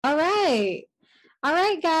right. All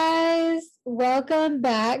right, guys. Welcome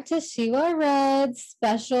back to SWR Red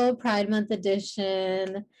Special Pride Month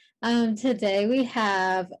edition. Today we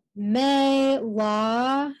have Lawhon.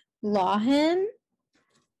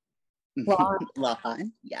 Lawhon,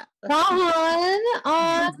 Lawhon, yeah. Lawhon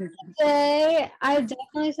on today. I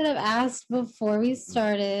definitely should have asked before we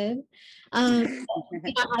started. You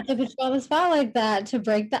don't have to put you on the spot like that to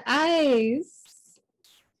break the ice.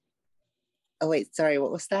 Oh wait, sorry,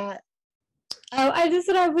 what was that? Oh, I just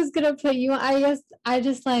said I was gonna put you on. I guess I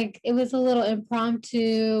just it was a little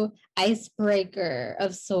impromptu icebreaker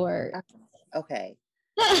of sorts. Okay.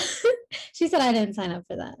 She said I didn't sign up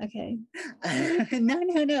for that. Okay.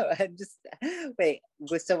 No. I'm just wait.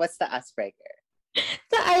 So what's the icebreaker?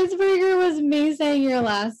 The icebreaker was me saying your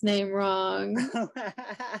last name wrong.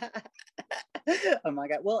 Oh my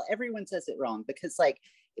god. Well, everyone says it wrong because like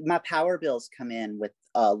my power bills come in with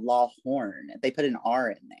Lawhorn. They put an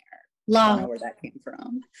R in there. I don't know where that came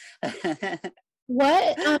from.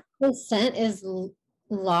 What percent is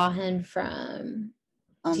Lawhon from?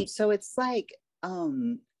 So it's like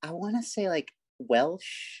I want to say like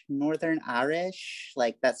Welsh, Northern Irish.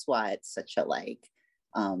 Like that's why it's such a like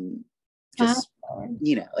just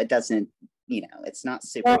it doesn't it's not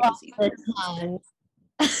super easy.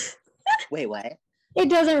 Wait, what? It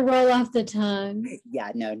doesn't roll off the tongue.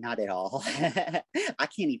 Yeah, no, not at all. I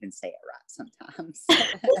can't even say it right sometimes.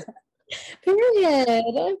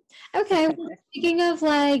 Period. Okay. Well, speaking of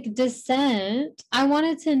like descent, I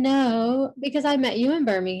wanted to know because I met you in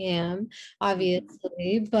Birmingham,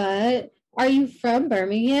 obviously, but are you from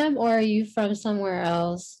Birmingham or are you from somewhere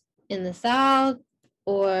else in the South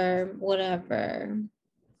or whatever?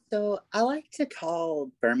 So I like to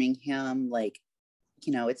call Birmingham like,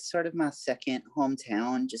 it's sort of my second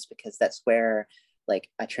hometown just because that's where like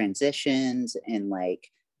I transitioned and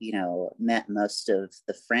like met most of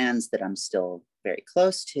the friends that I'm still very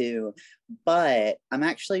close to, but I'm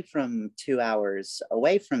actually from 2 hours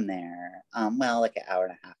away from there. Well, like an hour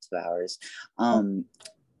and a half, 2 hours,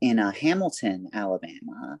 in Hamilton,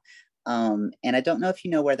 Alabama. And I don't know if you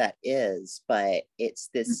know where that is, but it's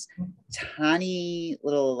this tiny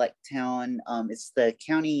little like town. It's the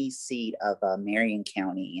county seat of Marion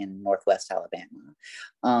County in Northwest Alabama.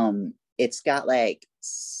 It's got like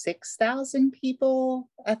 6,000 people,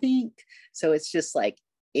 I think. So it's just like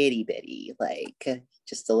itty bitty, like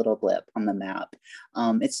just a little blip on the map.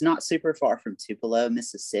 It's not super far from Tupelo,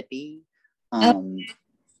 Mississippi.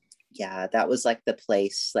 Yeah, that was like the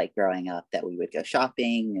place like growing up that we would go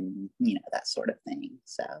shopping and that sort of thing.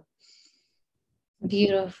 So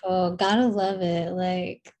beautiful. Gotta love it.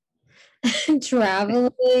 Like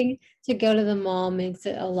traveling to go to the mall makes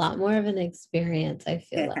it a lot more of an experience, I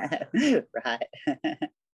feel like. Right.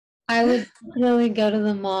 I would really go to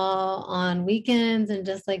the mall on weekends and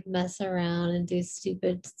just like mess around and do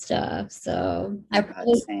stupid stuff. So I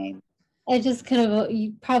just could have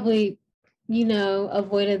probably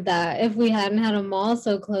avoided that if we hadn't had a mall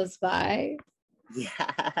so close by.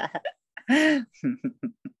 Yeah.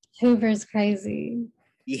 Hoover's crazy.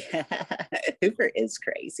 Yeah, Hoover is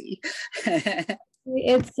crazy.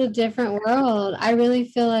 It's a different world. I really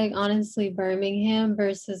feel like honestly Birmingham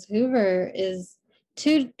versus Hoover is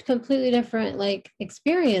two completely different like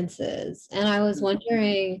experiences. And I was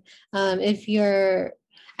wondering if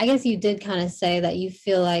I guess you did kind of say that you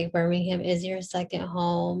feel like Birmingham is your second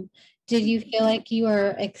home. Did you feel like you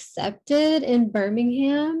were accepted in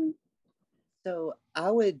Birmingham? So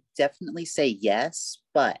I would definitely say yes,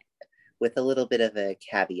 but with a little bit of a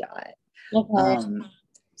caveat. Okay.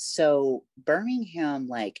 So Birmingham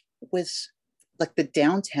like was like the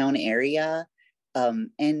downtown area,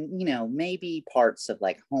 and maybe parts of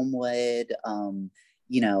like Homewood,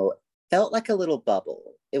 felt like a little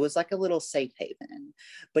bubble. It was like a little safe haven.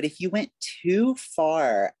 But if you went too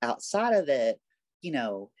far outside of it,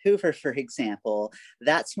 Hoover, for example,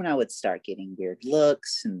 that's when I would start getting weird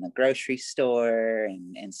looks in the grocery store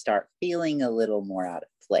and start feeling a little more out of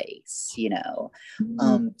place,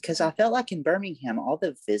 because I felt like in Birmingham, all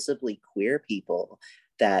the visibly queer people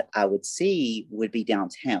that I would see would be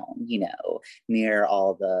downtown, near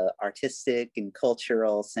all the artistic and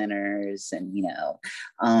cultural centers and,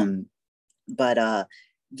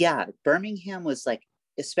 yeah, Birmingham was like,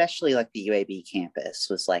 especially like the UAB campus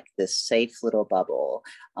was like this safe little bubble.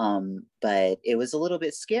 But it was a little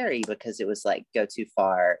bit scary because it was like go too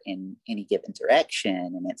far in any given direction.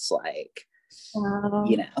 And it's like,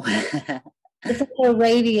 it's like a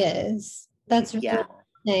radius. That's really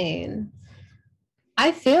insane.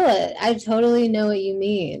 I feel it. I totally know what you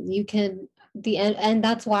mean. You can and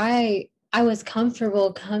that's why I was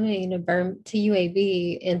comfortable coming to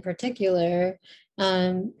UAB in particular.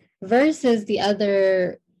 versus the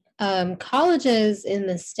other colleges in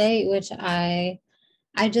the state, which I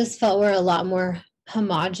just felt were a lot more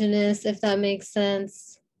homogenous, if that makes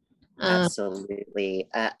sense. Absolutely.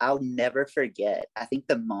 I'll never forget. I think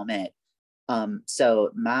the moment,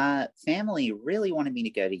 so my family really wanted me to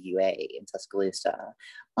go to UA in Tuscaloosa.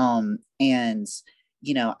 And,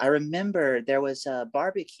 I remember there was a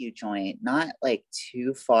barbecue joint not like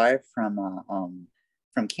too far from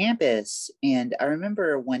campus. And I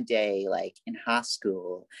remember one day, like in high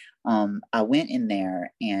school, I went in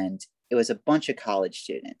there and it was a bunch of college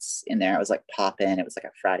students in there. I was like popping. It was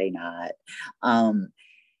like a Friday night. Um,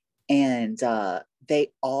 and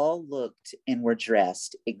they all looked and were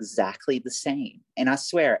dressed exactly the same. And I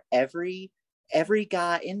swear, every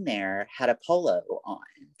guy in there had a polo on,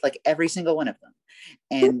 like every single one of them,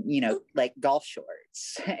 and like golf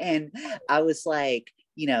shorts. And I was like,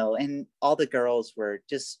 and all the girls were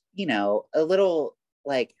just, a little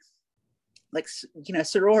like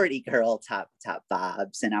sorority girl type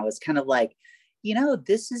vibes. And I was kind of like,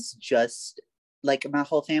 this is just like my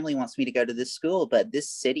whole family wants me to go to this school, but this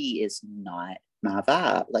city is not my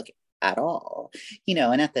vibe, like at all.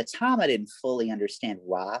 And at the time I didn't fully understand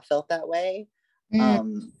why I felt that way.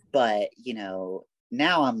 Mm. But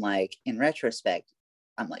now I'm like, in retrospect,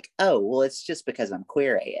 I'm like, oh well, it's just because I'm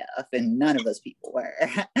queer AF, and none of those people were.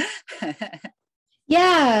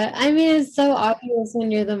 Yeah, I mean, it's so obvious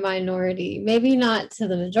when you're the minority. Maybe not to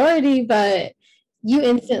the majority, but you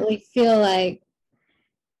instantly feel like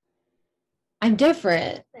I'm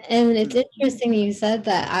different. And it's interesting you said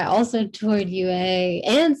that. I also toured UA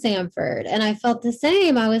and Sanford, and I felt the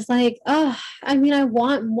same. I was like, oh, I mean, I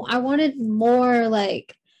wanted more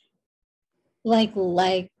like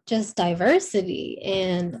just diversity.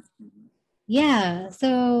 And yeah,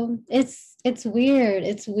 so it's weird.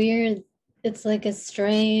 It's weird. It's like a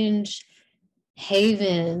strange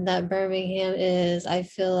haven that Birmingham is, I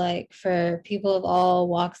feel like, for people of all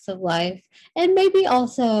walks of life, and maybe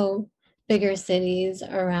also bigger cities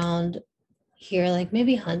around here, like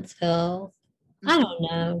maybe Huntsville. I don't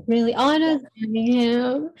know, really. All I know is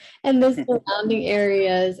Birmingham and the surrounding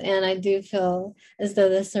areas, and I do feel as though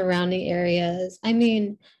the surrounding areas, I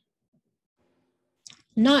mean,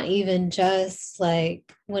 not even just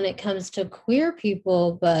like when it comes to queer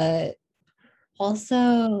people, but also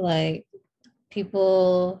like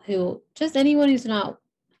people who just anyone who's not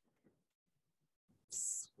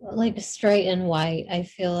like straight and white, I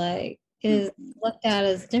feel like is looked at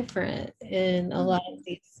as different in a lot of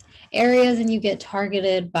these areas, and you get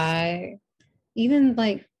targeted by even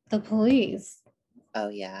like the police. Oh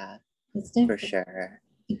yeah, It's for different. sure.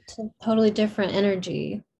 It's a totally different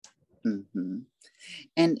energy. Mm-hmm.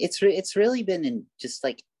 And it's really been just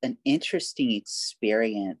like an interesting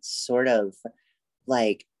experience, sort of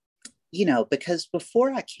like, because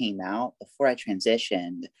before I came out, before I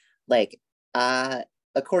transitioned, like I,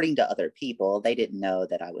 according to other people, they didn't know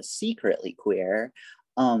that I was secretly queer.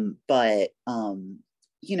 But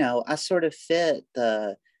I sort of fit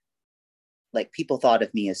the, like, people thought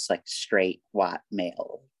of me as like straight white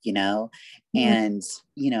male, Mm. and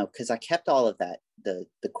because I kept all of that, the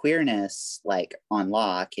queerness, like, on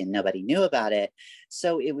lock, and nobody knew about it.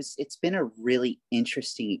 So it's been a really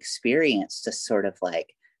interesting experience to sort of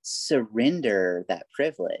like surrender that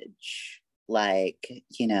privilege, like,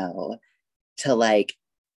 to like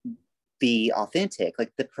be authentic.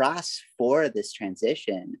 Like, the price for this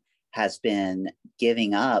transition has been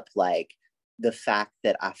giving up like the fact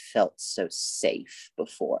that I felt so safe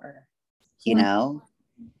before, you Wow. know?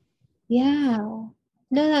 Yeah.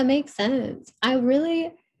 No, that makes sense. I've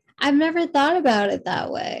never thought about it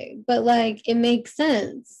that way, but like it makes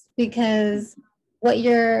sense because what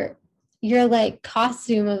your like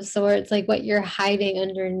costume of sorts, like what you're hiding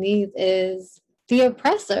underneath is the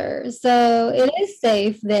oppressor. So it is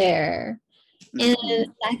safe there. And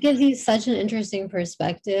Mm-hmm. that gives you such an interesting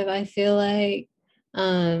perspective. I feel like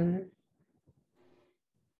um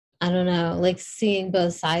I don't know, like seeing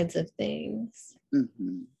both sides of things.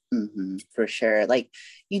 Mm-hmm. Mm-hmm. For sure. Like,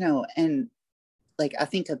 and like I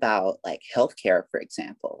think about like healthcare, for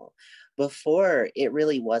example. Before, it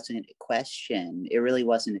really wasn't a question, it really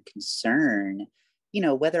wasn't a concern,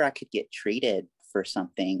 whether I could get treated for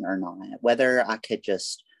something or not, whether I could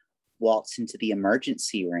just waltz into the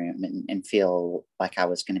emergency room and feel like I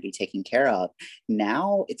was going to be taken care of.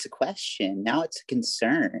 Now it's a question. Now it's a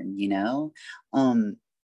concern,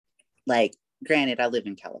 like, granted, I live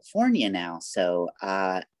in California now, so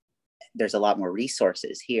there's a lot more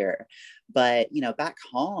resources here. But back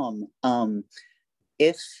home,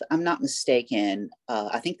 if I'm not mistaken,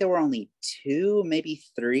 I think there were only two, maybe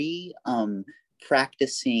three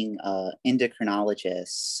practicing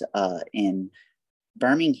endocrinologists in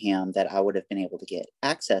Birmingham that I would have been able to get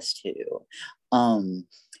access to.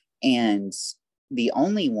 And the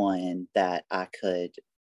only one that I could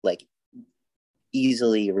like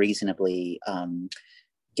easily, reasonably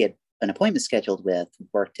get an appointment scheduled with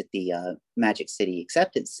worked at the Magic City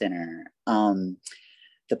Acceptance Center.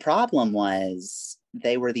 The problem was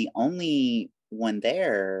they were the only one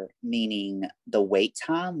there, meaning the wait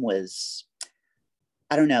time was,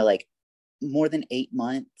 I don't know, like more than 8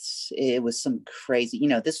 months. It was some crazy,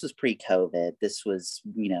 this was pre-COVID. This was,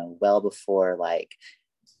 well before like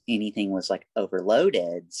anything was like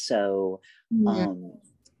overloaded. So,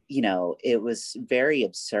 it was very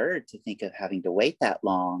absurd to think of having to wait that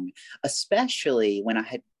long, especially when I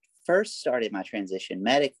had first started my transition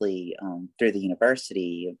medically through the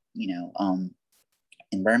university,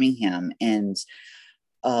 in Birmingham. And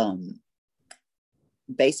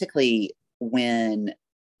basically when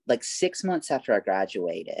like 6 months after I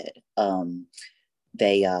graduated,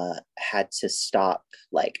 they had to stop,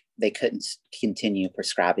 like they couldn't continue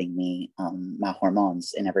prescribing me my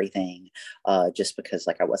hormones and everything just because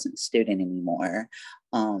like I wasn't a student anymore.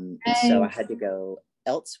 And so I had to go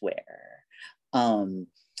elsewhere. And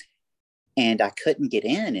I couldn't get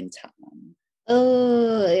in time.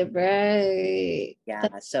 Oh, right. Yeah,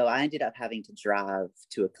 so I ended up having to drive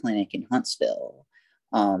to a clinic in Huntsville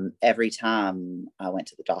every time I went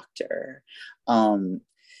to the doctor,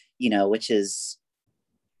 which is,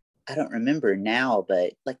 I don't remember now,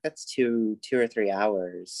 but like that's two or 3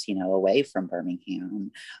 hours, away from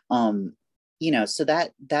Birmingham. So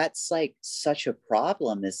that's like such a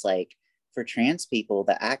problem, is like for trans people,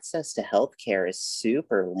 the access to healthcare is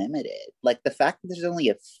super limited. Like the fact that there's only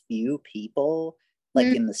a few people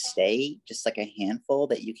like in the state, just like a handful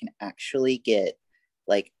that you can actually get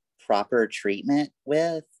like proper treatment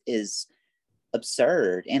with is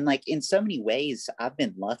absurd. And like in so many ways, I've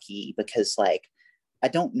been lucky because like I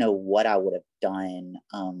don't know what I would have done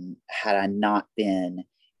had I not been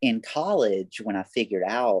in college when I figured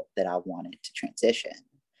out that I wanted to transition.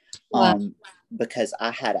 Wow. Because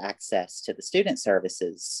I had access to the student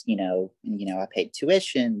services, I paid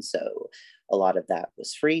tuition, so a lot of that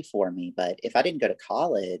was free for me. But if I didn't go to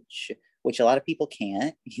college, which a lot of people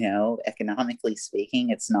can't, economically speaking,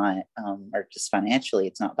 it's not, or just financially,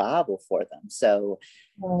 it's not viable for them. So,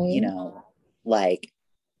 like,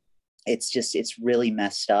 it's really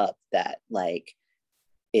messed up that like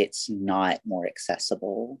it's not more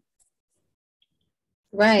accessible.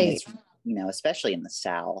 Right. Especially in the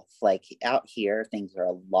South, like out here, things are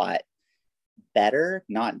a lot better,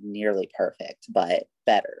 not nearly perfect, but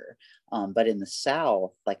better. But in the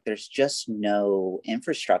South, like there's just no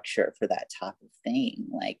infrastructure for that type of thing.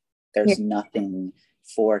 Like there's nothing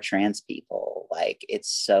for trans people. Like it's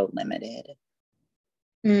so limited.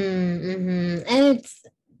 Mm-hmm. And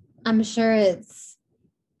I'm sure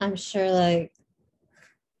like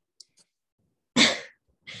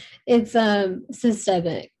it's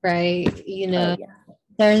systemic, right? They know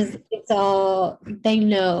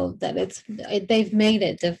that they've made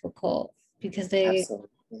it difficult because they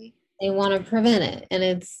want to prevent it. And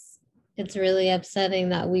it's really upsetting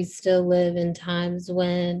that we still live in times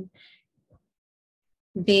when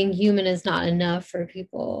being human is not enough for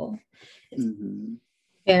people. It's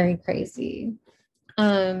very crazy.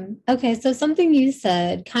 Okay, so something you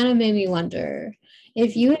said kind of made me wonder,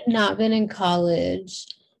 if you had not been in college,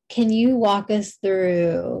 can you walk us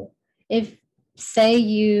through, if say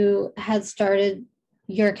you had started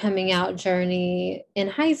your coming out journey in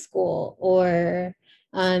high school or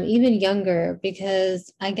even younger,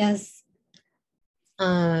 because I guess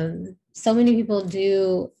so many people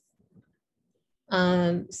do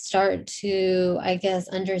start to, I guess,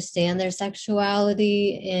 understand their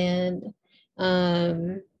sexuality and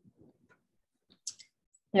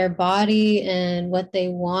their body and what they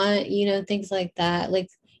want, things like that. Like,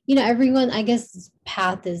 everyone, I guess,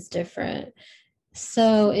 path is different.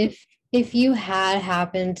 So if you had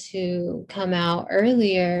happened to come out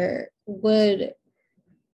earlier, what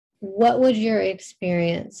would your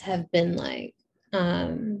experience have been like?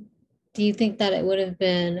 Do you think that it would have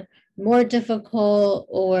been more difficult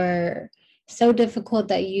or so difficult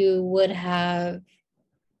that you would have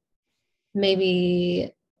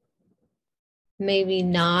maybe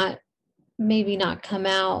not come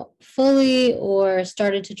out fully or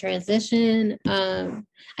started to transition?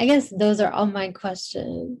 I guess those are all my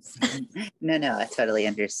questions. No, I totally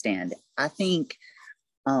understand. I think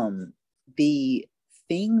the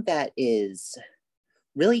thing that is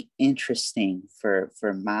really interesting for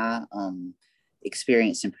my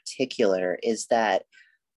experience in particular is that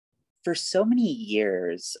for so many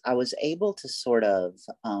years, I was able to sort of,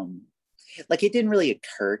 like, it didn't really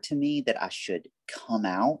occur to me that I should come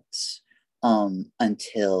out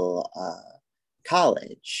until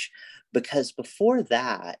college. Because before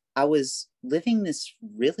that, I was living this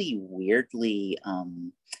really weirdly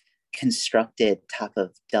constructed type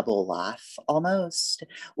of double life almost,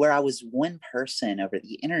 where I was one person over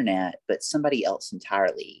the internet, but somebody else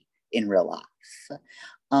entirely in real life.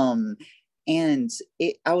 Um, and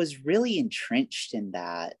I was really entrenched in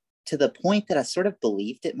that to the point that I sort of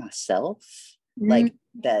believed it myself. Like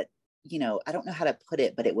that, I don't know how to put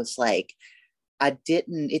it, but it was like, it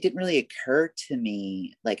didn't really occur to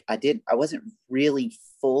me. Like I wasn't really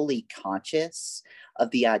fully conscious of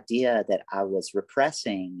the idea that I was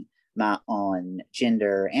repressing my own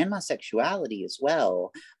gender and my sexuality as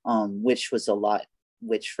well, which was a lot,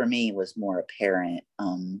 which for me was more apparent.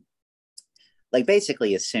 Like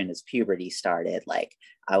basically as soon as puberty started, like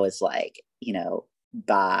I was like,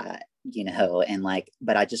 bi, and like,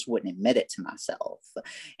 but I just wouldn't admit it to myself.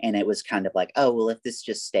 And it was kind of like, oh, well, if this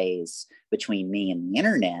just stays between me and the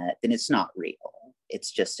internet, then it's not real. It's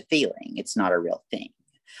just a feeling. It's not a real thing.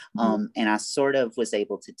 And I sort of was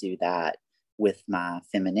able to do that with my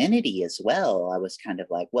femininity as well. I was kind of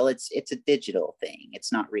like, well, it's a digital thing.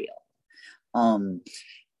 It's not real. And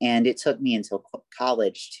it took me until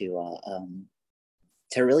college to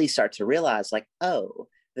really start to realize, like, oh,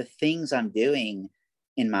 the things I'm doing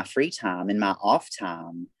in my free time, in my off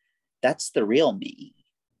time, that's the real me.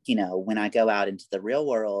 When I go out into the real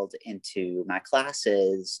world, into my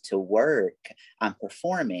classes, to work, I'm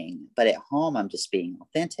performing, but at home, I'm just being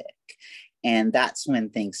authentic. And that's when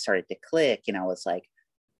things started to click. And I was like,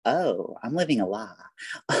 oh, I'm living a lie.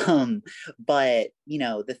 But,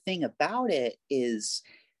 the thing about it is,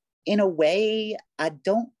 in a way,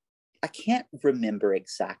 I can't remember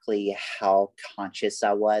exactly how conscious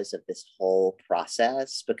I was of this whole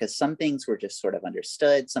process, because some things were just sort of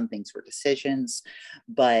understood, some things were decisions.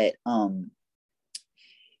 But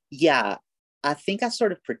yeah, I think I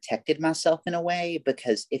sort of protected myself in a way,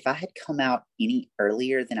 because if I had come out any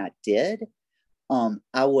earlier than I did,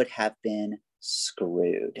 I would have been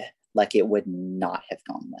screwed. Like it would not have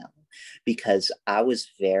gone well, because I was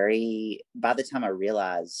by the time I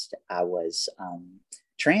realized I was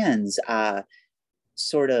trans, I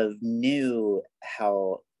sort of knew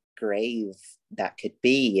how grave that could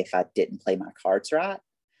be if I didn't play my cards right.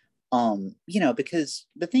 Because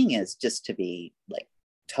the thing is, just to be like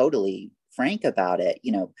totally frank about it,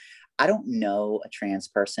 I don't know a trans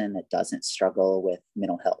person that doesn't struggle with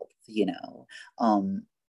mental health.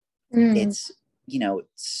 It's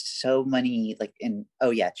so many, like, and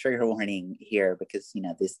oh yeah, trigger warning here, because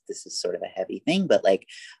this is sort of a heavy thing, but like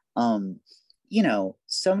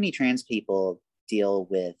so many trans people deal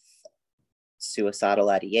with suicidal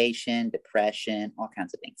ideation, depression, all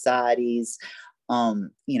kinds of anxieties.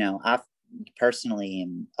 I personally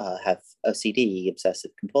have OCD,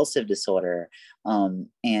 obsessive compulsive disorder,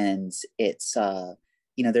 and it's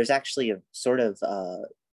there's actually a sort of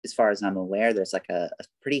as far as I'm aware, there's like a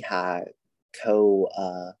pretty high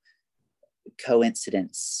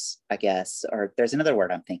coincidence, I guess, or there's another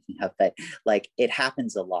word I'm thinking of, but like it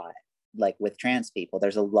happens a lot. Like with trans people,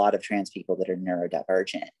 there's a lot of trans people that are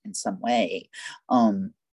neurodivergent in some way.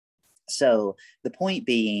 So the point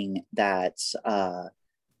being that, well,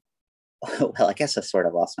 I guess I sort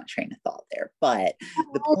of lost my train of thought there, but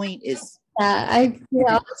the point is, yeah, I see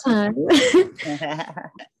all the time.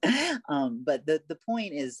 But the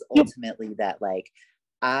point is ultimately that, like,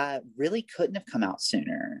 I really couldn't have come out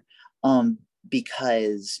sooner,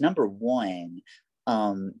 because number one,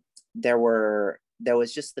 there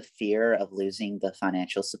was just the fear of losing the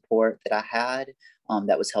financial support that I had,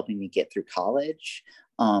 that was helping me get through college,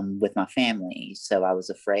 with my family. So I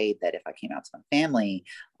was afraid that if I came out to my family,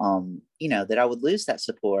 that I would lose that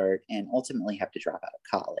support and ultimately have to drop out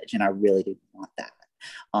of college. And I really didn't want that.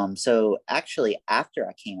 So actually, after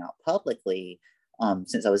I came out publicly,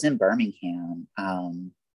 since I was in Birmingham,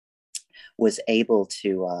 was able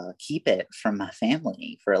to keep it from my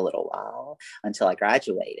family for a little while until I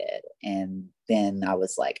graduated. And then I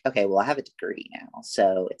was like, okay, well, I have a degree now.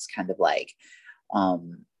 So it's kind of like,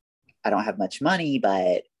 I don't have much money,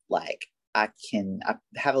 but like I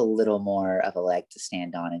have a little more of a leg to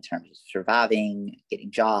stand on in terms of surviving, getting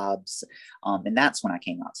jobs. And that's when I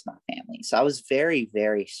came out to my family. So I was very,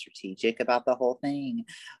 very strategic about the whole thing,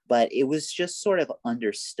 but it was just sort of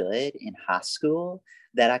understood in high school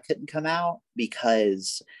that I couldn't come out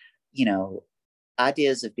because,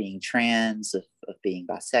 ideas of being trans, of being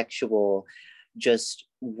bisexual, just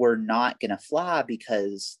were not going to fly,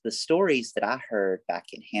 because the stories that I heard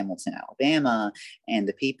back in Hamilton, Alabama, and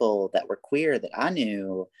the people that were queer that I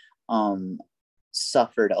knew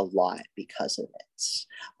suffered a lot because of it.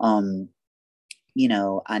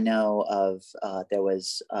 I know of there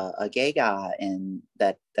was a gay guy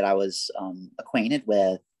that I was acquainted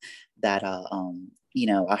with that I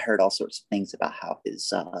heard all sorts of things about how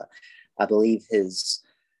his I believe his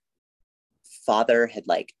father had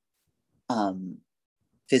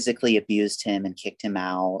physically abused him and kicked him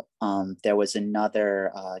out. There was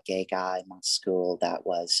another gay guy in my school that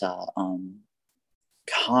was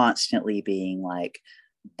constantly being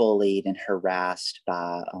bullied and harassed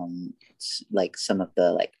by some of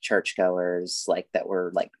the churchgoers that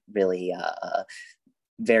were really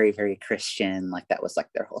very, very Christian. That was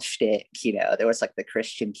their whole shtick. There was the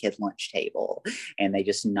Christian kid lunch table, and they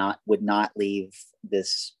just would not leave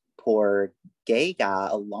this poor gay guy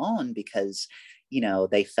alone, because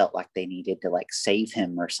they felt like they needed to save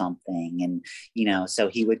him or something. And so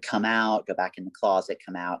he would come out, go back in the closet,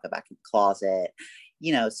 come out, go back in the closet.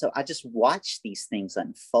 So I just watched these things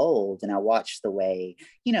unfold, and I watched the way,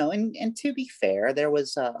 and to be fair, there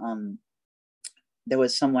was someone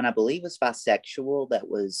I believe was bisexual that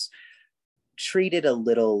was treated a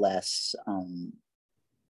little less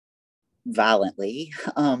violently,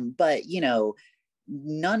 but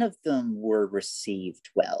none of them were received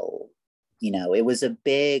well. It was a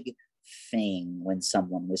big thing when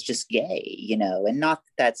someone was just gay, and not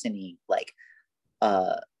that that's any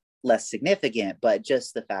less significant, but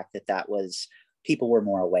just the fact that was, people were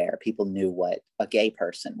more aware, people knew what a gay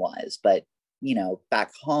person was. But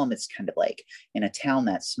back home, it's kind of in a town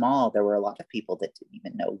that small, there were a lot of people that didn't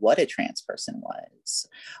even know what a trans person was.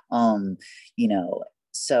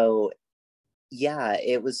 So yeah,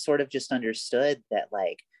 it was sort of just understood that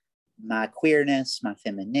my queerness, my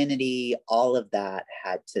femininity, all of that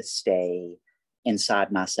had to stay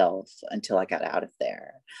inside myself until I got out of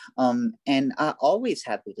there. And I always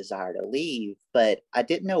had the desire to leave, but I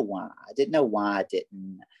didn't know why. I didn't know why I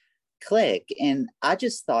didn't click. And I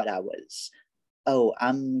just thought I'm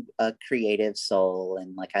a creative soul,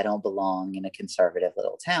 and I don't belong in a conservative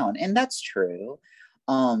little town. And that's true.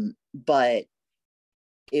 But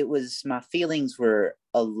it was, my feelings were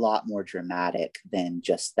a lot more dramatic than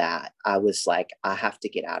just that. I was I have to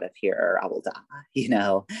get out of here or I will die,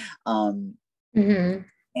 Mm-hmm.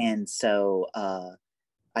 And so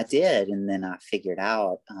I did. And then I figured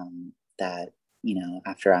out that,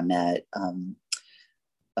 after I met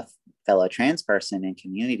a fellow trans person in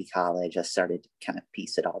community college, I started to kind of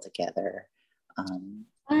piece it all together.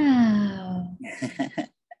 Wow.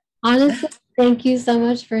 Honestly, thank you so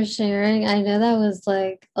much for sharing. I know that was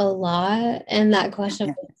a lot, and that question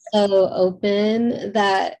was so open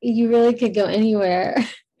that you really could go anywhere.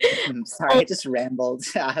 I'm sorry, I just rambled.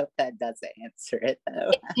 I hope that doesn't answer it though.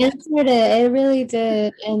 It answered it. It really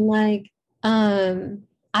did. And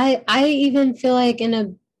I even feel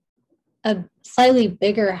in a slightly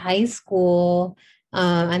bigger high school,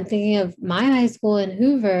 I'm thinking of my high school in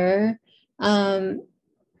Hoover.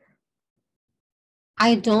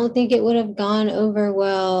 I don't think it would have gone over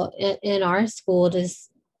well in our school to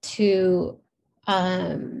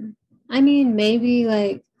I mean, maybe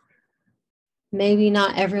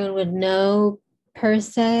not everyone would know per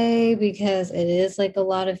se, because it is a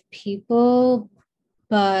lot of people,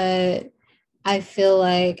 but I feel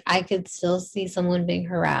like I could still see someone being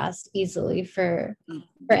harassed easily for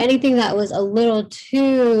anything that was a little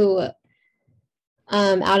too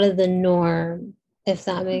out of the norm, if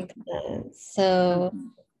that makes sense. So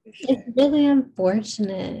it's really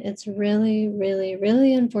unfortunate. It's really, really,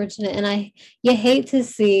 really unfortunate. And you hate to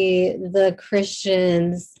see the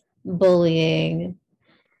Christians bullying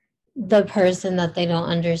the person that they don't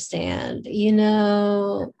understand,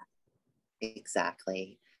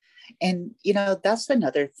 Exactly. And that's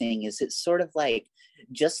another thing, is it's sort of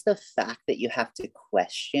just the fact that you have to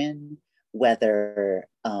question whether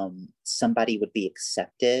somebody would be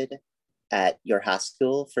accepted at your high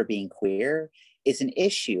school for being queer is an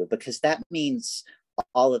issue, because that means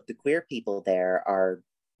all of the queer people there are,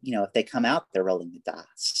 if they come out, they're rolling the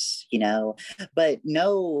dice, but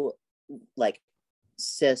no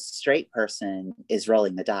cis straight person is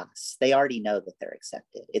rolling the dice. They already know that they're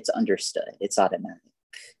accepted. It's understood. It's automatic,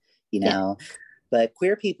 Yeah. But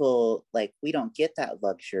queer people, we don't get that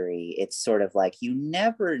luxury. It's sort of you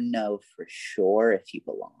never know for sure if you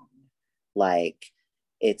belong.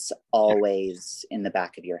 It's always in the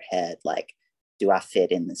back of your head, do I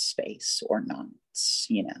fit in this space or not?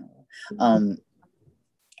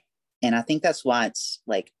 And I think that's why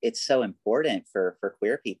it's so important for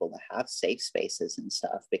queer people to have safe spaces and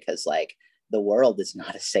stuff, because the world is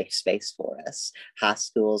not a safe space for us. High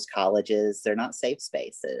schools, colleges, they're not safe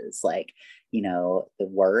spaces. Like, you know, the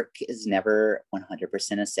work is never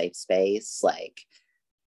 100% a safe space. Like,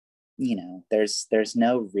 you know, there's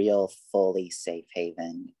no real fully safe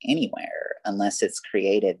haven anywhere unless it's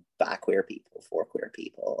created by queer people for queer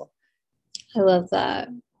people. I love that.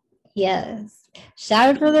 Yes.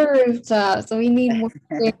 Shout it for the rooftops. So we need more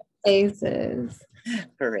queer spaces.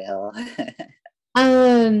 For real.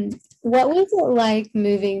 What was it like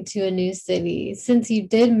moving to a new city since you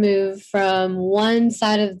did move from one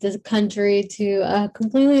side of the country to a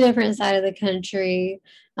completely different side of the country?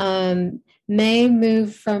 May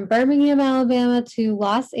moved from Birmingham, Alabama to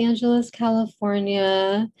Los Angeles,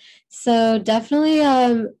 California. So definitely,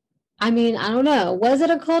 I mean, I don't know. Was it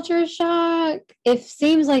a culture shock? It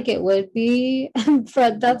seems like it would be,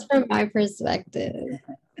 but that's from my perspective.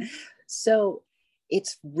 So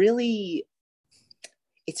it's really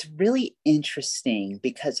interesting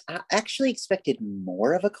because I actually expected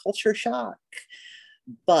more of a culture shock.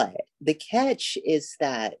 But the catch is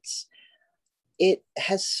that it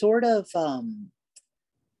has sort of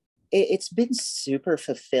it's been super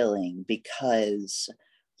fulfilling because,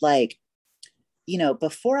 like, you know,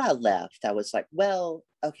 before I left, I was like, well,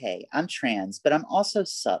 okay, I'm trans, but I'm also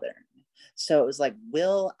Southern. So it was like,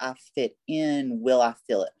 will I fit in? Will I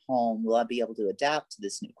feel at home? Will I be able to adapt to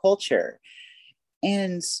this new culture?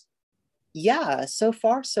 And yeah, so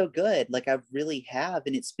far so good. Like I really have,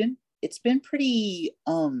 and it's been pretty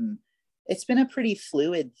it's been a pretty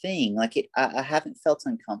fluid thing. Like I haven't felt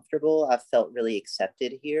uncomfortable. I've felt really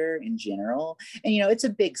accepted here in general. And you know, it's a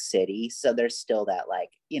big city, so there's still that,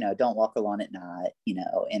 like, you know, don't walk alone at night, you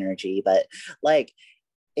know, energy. But like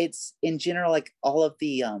it's in general, like all of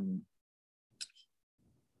the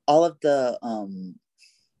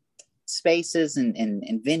spaces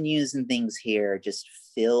and venues and things here just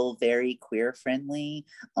feel very queer friendly.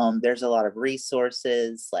 There's a lot of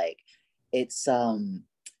resources. Like it's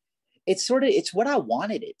it's what I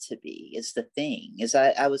wanted it to be, is the thing. Is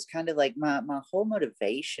I was kind of like, my whole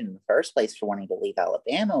motivation in the first place for wanting to leave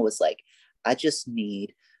Alabama was like, I just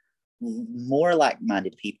need more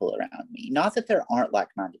like-minded people around me. Not that there aren't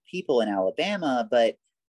like-minded people in Alabama, but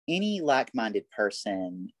any like-minded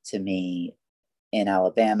person to me in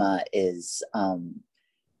Alabama is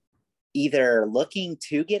either looking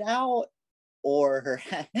to get out, or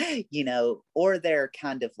you know, or they're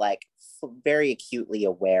kind of like very acutely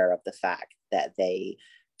aware of the fact that they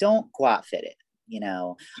don't quite fit it, you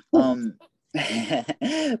know.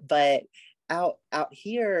 But out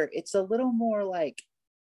here it's a little more like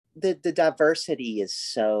the diversity is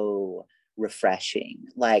so refreshing.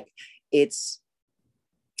 Like it's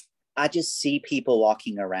I just see people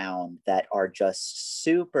walking around that are just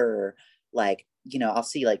super, like, you know, I'll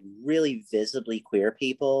see like really visibly queer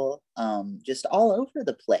people just all over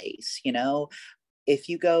the place, you know. If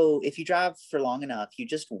you drive for long enough, you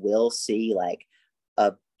just will see like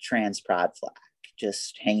a trans pride flag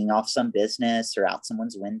just hanging off some business or out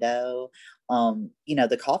someone's window. You know,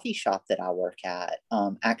 the coffee shop that I work at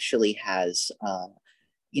actually has,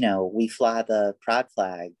 you know, we fly the pride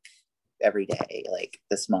flag every day, like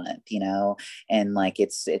this month, you know, and like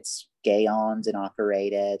it's gay owned and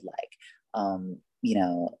operated. Like you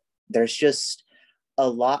know, there's just a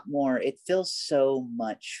lot more, it feels so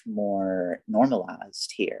much more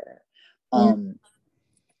normalized here. Yeah.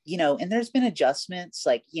 You know, and there's been adjustments,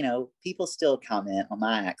 like, you know, people still comment on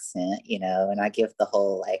my accent, you know, and I give the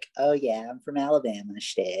whole like, oh yeah, I'm from Alabama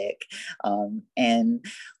shtick. And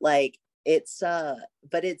like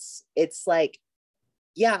but it's like,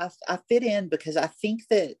 yeah, I fit in because I think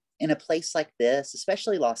that in a place like this,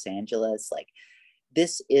 especially Los Angeles, like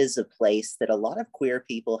this is a place that a lot of queer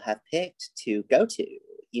people have picked to go to.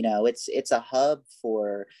 You know, it's a hub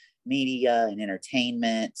for media and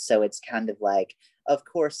entertainment. So it's kind of like, of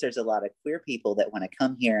course, there's a lot of queer people that want to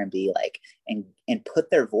come here and be like, and put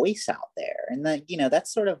their voice out there. And that, you know,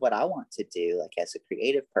 that's sort of what I want to do, like as a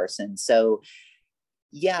creative person. So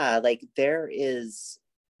yeah, like there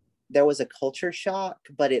was a culture shock,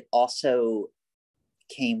 but it also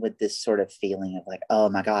came with this sort of feeling of like, oh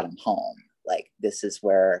my God, I'm home. Like, this is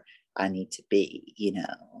where I need to be, you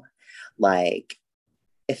know, like,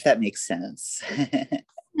 if that makes sense.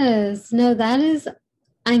 Yes, no, that is,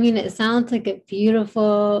 I mean, it sounds like a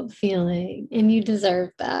beautiful feeling and you deserve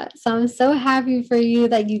that. So I'm so happy for you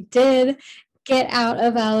that you did get out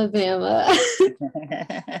of Alabama.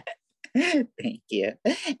 Thank you.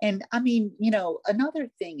 And I mean, you know, another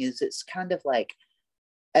thing is it's kind of like,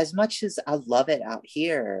 as much as I love it out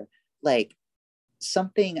here, like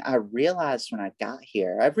something I realized when I got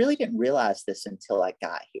here, I really didn't realize this until I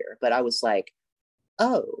got here, but I was like,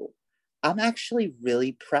 oh, I'm actually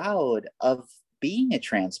really proud of being a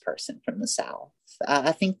trans person from the South.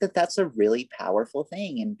 I think that that's a really powerful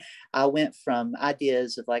thing. And I went from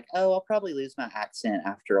ideas of like, oh, I'll probably lose my accent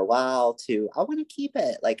after a while to I want to keep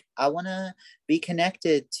it. Like, I want to be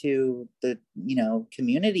connected to the,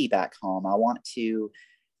 community back home. I want to,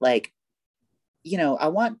 like, I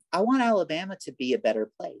want Alabama to be a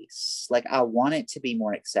better place. Like, I want it to be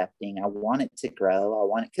more accepting. I want it to grow. I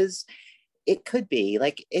want it because it could be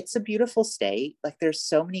like it's a beautiful state. Like, there's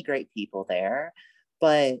so many great people there,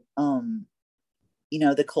 but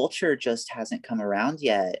the culture just hasn't come around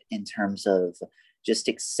yet in terms of just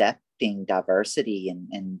accepting diversity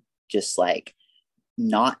and just like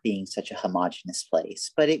not being such a homogenous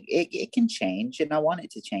place. But it can change, and I want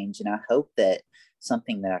it to change, and I hope that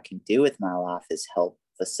something that I can do with my life is help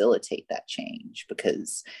facilitate that change,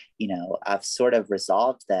 because I've sort of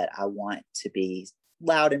resolved that I want to be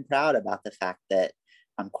loud and proud about the fact that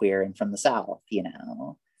I'm queer and from the South.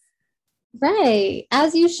 Right,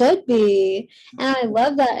 as you should be. And I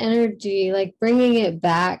love that energy, like bringing it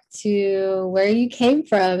back to where you came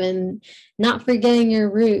from and not forgetting your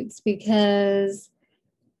roots, because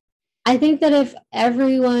I think that if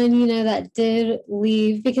everyone, that did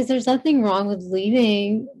leave, because there's nothing wrong with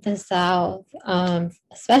leaving the South,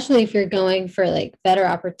 especially if you're going for like better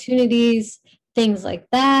opportunities, things like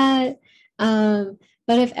that.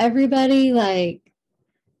 But if everybody, like,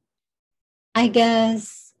 I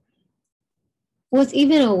guess, was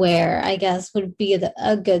even aware, I guess, would be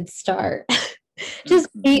a good start. Just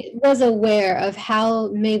was aware of how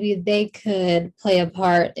maybe they could play a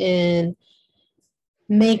part in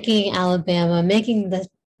making Alabama, making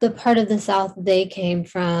the part of the South they came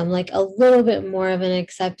from, like a little bit more of an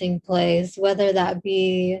accepting place, whether that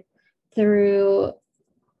be through,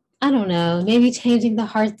 I don't know, maybe changing the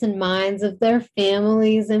hearts and minds of their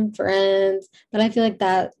families and friends. But I feel like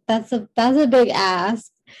that's a big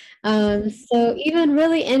ask. So even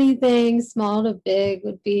really anything small to big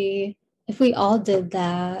would be, if we all did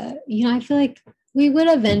that, I feel like we would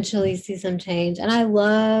eventually see some change. And I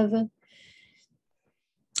love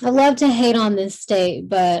to hate on this state,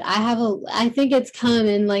 but I think it's come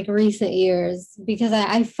in like recent years, because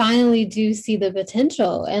I finally do see the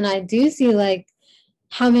potential, and I do see like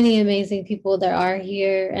how many amazing people there are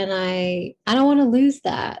here, and I don't want to lose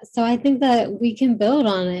that. So I think that we can build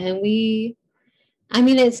on it, and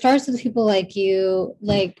it starts with people like you,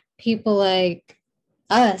 like people like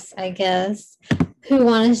us, I guess, who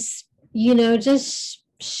want to, just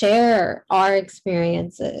share our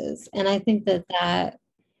experiences. And I think that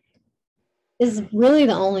is really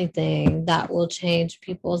the only thing that will change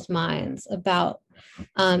people's minds about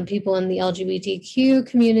people in the LGBTQ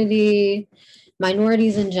community,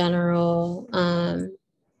 minorities in general.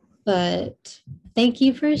 But thank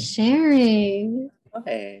you for sharing.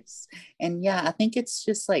 Nice. And yeah, I think it's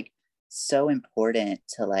just like so important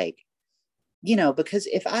to like, because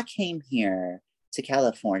if I came here to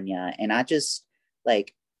California and I just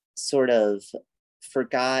like sort of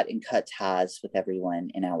forgot and cut ties with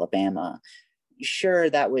everyone in Alabama, sure,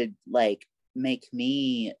 that would like make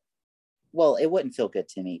me, well, it wouldn't feel good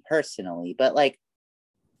to me personally, but like,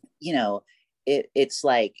 it's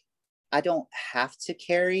like I don't have to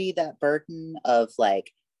carry that burden of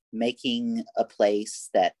like making a place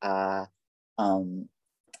that I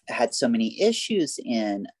had so many issues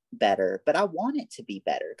in better, but I want it to be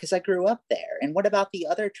better because I grew up there. And what about the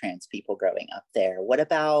other trans people growing up there? What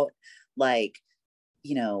about like,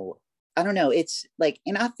 I don't know. It's like,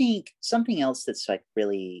 and I think something else that's like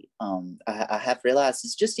really I have realized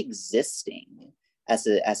is just existing as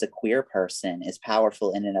a queer person is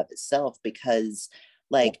powerful in and of itself, because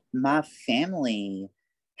like my family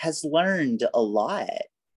has learned a lot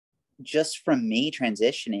just from me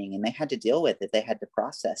transitioning, and they had to deal with it. They had to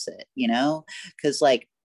process it, because like,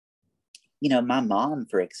 my mom,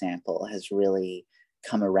 for example, has really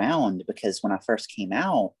come around, because when I first came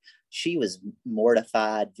out, she was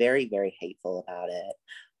mortified, very, very hateful about it.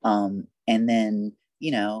 And then,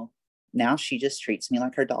 now she just treats me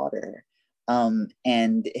like her daughter. And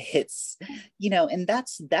it's, and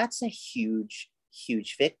that's a huge,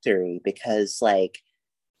 huge victory, because like,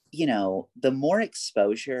 the more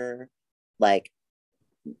exposure like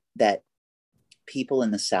that people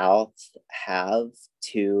in the South have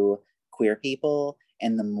to queer people,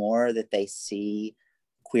 and the more that they see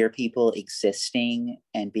queer people existing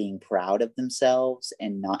and being proud of themselves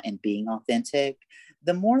and being authentic,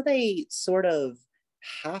 the more they sort of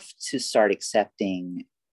have to start accepting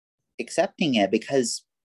it, because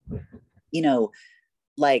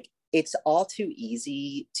like it's all too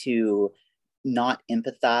easy to not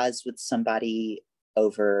empathize with somebody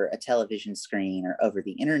over a television screen or over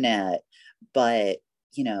the internet. But,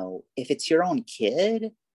 you know, if it's your own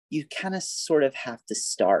kid, you kind of sort of have to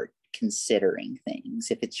start considering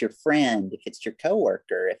things. If it's your friend, if it's your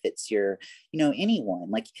coworker, if it's your, you know, anyone,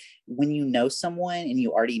 like when you know someone and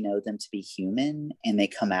you already know them to be human and they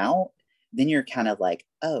come out, then you're kind of like,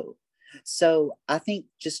 oh. So I think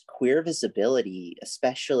just queer visibility,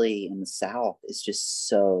 especially in the South, is just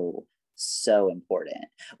so, so important,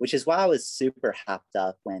 which is why I was super hyped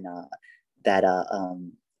up when that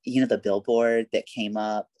you know, the billboard that came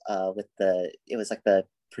up with it was like the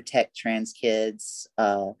Protect Trans Kids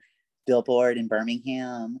billboard in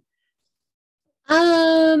Birmingham.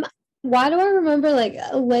 Why do I remember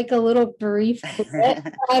like a little brief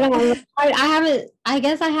clip? I don't remember. I haven't, I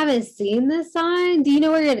guess I haven't seen this sign. Do you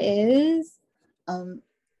know where it is?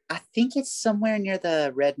 I think it's somewhere near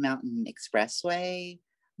the Red Mountain Expressway,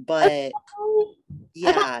 but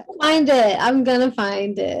yeah. Find it. I'm gonna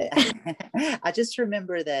find it. I just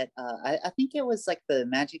remember that I think it was like the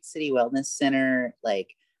Magic City Wellness Center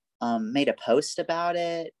like made a post about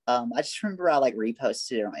it. I just remember I like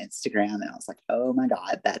reposted it on Instagram and I was like, oh my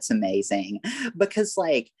God, that's amazing. Because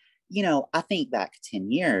like, you know, I think back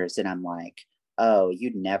 10 years and I'm like, oh,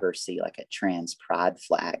 you'd never see like a trans pride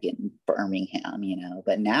flag in Birmingham, you know,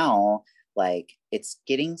 but now like it's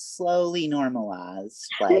getting slowly normalized.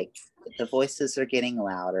 Like the voices are getting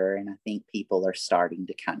louder and I think people are starting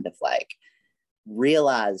to kind of like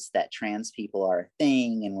realize that trans people are a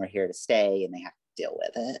thing and we're here to stay and they have to deal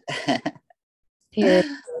with it. Period.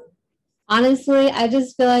 Honestly, I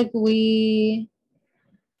just feel like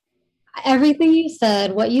everything you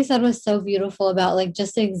said, what you said was so beautiful about like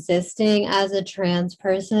just existing as a trans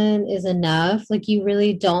person is enough. Like you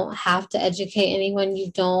really don't have to educate anyone.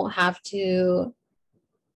 You don't have to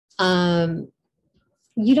do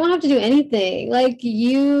anything. Like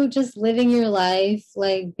you just living your life,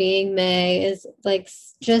 like being May is like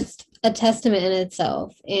just a testament in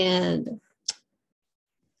itself. And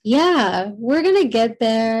yeah, we're gonna get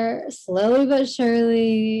there slowly but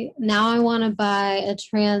surely. Now I want to buy a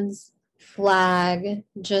trans flag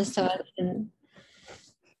just so I can,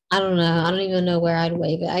 I don't know. I don't even know where I'd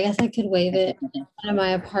wave it. I guess I could wave it out of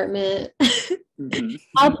my apartment. Mm-hmm.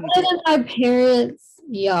 I'll put it in my parents'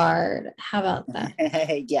 yard. How about that?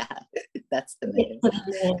 Yeah, that's the move.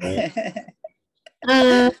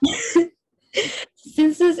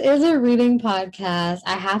 Since this is a reading podcast,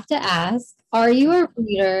 I have to ask, are you a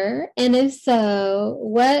reader? And if so,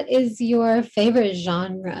 what is your favorite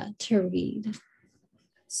genre to read?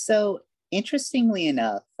 So interestingly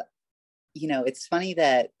enough, you know, it's funny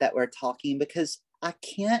that we're talking because I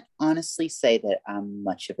can't honestly say that I'm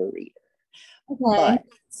much of a reader. Okay.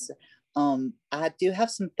 But I do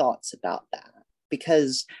have some thoughts about that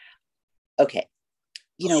because, okay,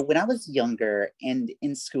 you know, when I was younger and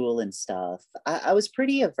in school and stuff, I was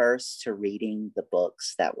pretty averse to reading the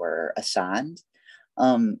books that were assigned.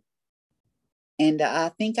 Um, and I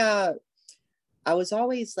think I was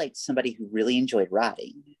always like somebody who really enjoyed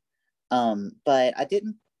writing, but I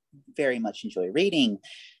didn't very much enjoy reading.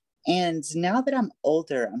 And now that I'm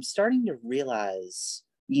older, I'm starting to realize,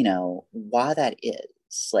 you know, why that is.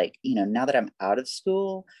 Like, you know, now that I'm out of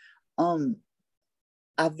school, um,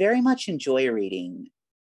 I very much enjoy reading,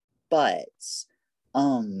 but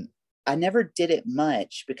I never did it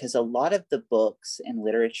much because a lot of the books and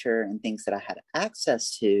literature and things that I had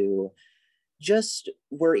access to just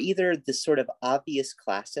were either the sort of obvious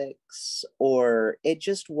classics or it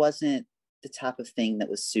just wasn't the type of thing that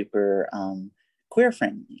was super queer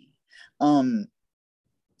friendly. Um,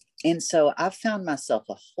 and so I've found myself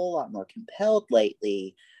a whole lot more compelled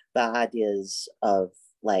lately by ideas of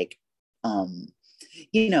like, um,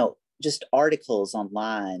 you know, just articles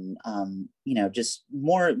online, you know, just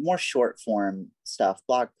more short form stuff,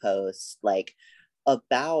 blog posts, like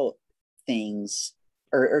about things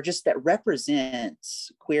or just that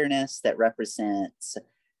represents queerness, that represents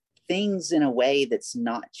things in a way that's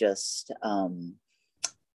not just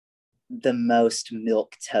the most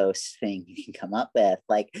milk toast thing you can come up with.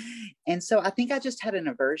 Like, and so I think I just had an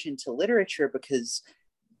aversion to literature because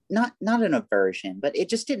not an aversion, but it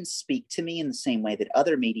just didn't speak to me in the same way that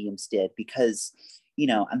other mediums did because, you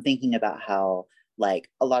know, I'm thinking about how like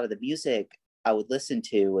a lot of the music I would listen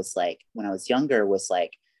to was like when I was younger was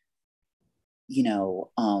like, you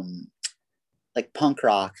know, like punk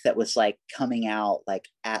rock that was like coming out like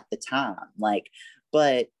at the time. Like,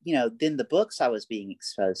 but you know, then the books I was being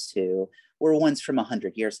exposed to were ones from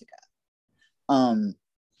 100 years ago.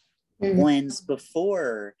 Ones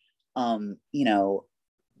before you know,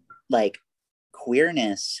 like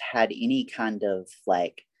queerness had any kind of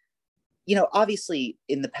like obviously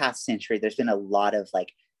in the past century, there's been a lot of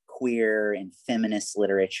like queer and feminist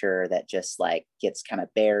literature that just like gets kind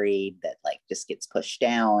of buried, that like just gets pushed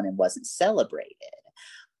down and wasn't celebrated.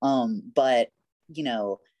 But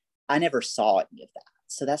I never saw any of that.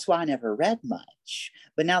 So that's why I never read much.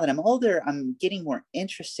 But now that I'm older, I'm getting more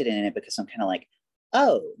interested in it because I'm kind of like,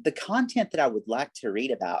 oh, the content that I would like to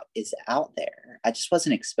read about is out there. I just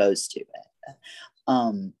wasn't exposed to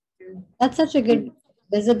it. That's such a good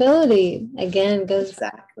visibility. Again, goes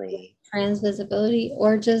exactly. trans visibility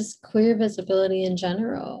or just queer visibility in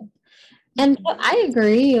general. And I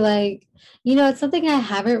agree, like, it's something I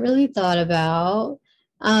haven't really thought about.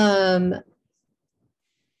 And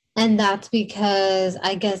that's because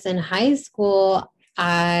I guess in high school,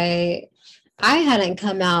 I hadn't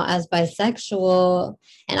come out as bisexual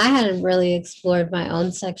and I hadn't really explored my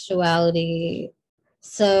own sexuality.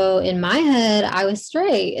 So in my head, I was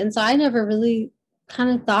straight. And so I never really kind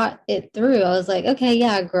of thought it through. I was like, okay,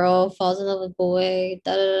 yeah, a girl falls in love with a boy,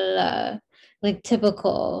 da da da da, like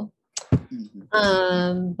typical.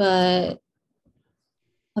 But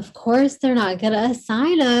of course they're not gonna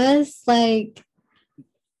assign us like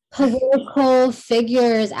political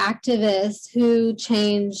figures, activists who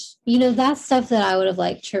change, that's stuff that I would have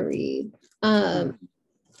liked to read.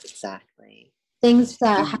 Exactly. Things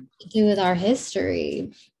that have to do with our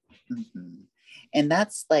history. And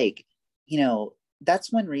that's like,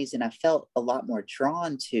 that's one reason I felt a lot more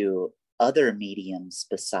drawn to other mediums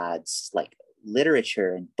besides like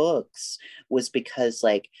literature and books, was because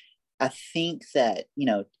like I think that,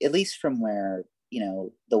 at least from where,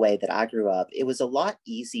 the way that I grew up, it was a lot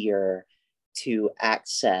easier to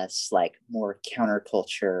access like more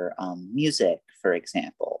counterculture music, for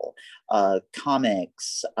example,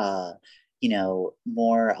 comics,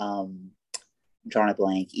 more drawing a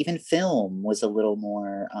blank. Even film was a little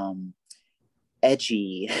more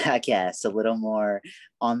edgy, I guess, a little more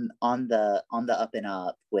on the up and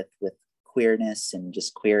up with queerness and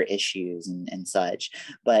just queer issues and such.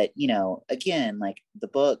 But again, like the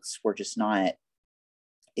books were just not,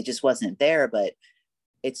 it just wasn't there. But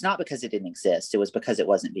it's not because it didn't exist, it was because it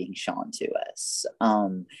wasn't being shown to us.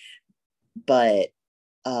 But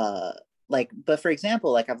for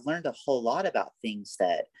example, like I've learned a whole lot about things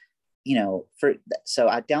that, so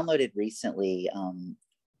I downloaded recently, and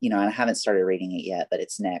I haven't started reading it yet, but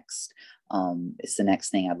it's next. It's the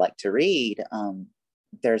next thing I'd like to read.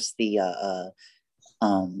 There's the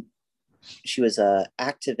she was a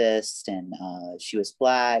activist, and she was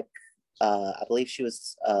Black. I believe she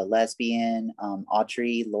was a lesbian,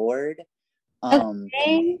 Audre Lorde.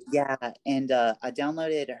 Okay. Yeah, and I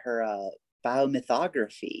downloaded her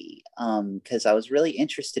biomythography because I was really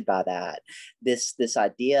interested by that. This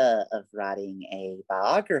idea of writing a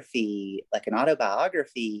biography, like an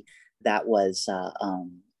autobiography, that was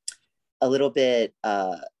a little bit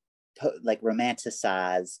like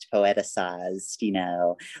romanticized,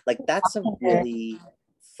 poeticized, like that's a really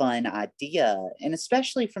fun idea. And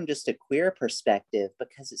especially from just a queer perspective,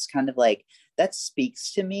 because it's kind of like that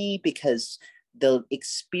speaks to me, because the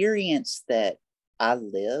experience that I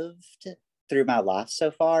lived through my life so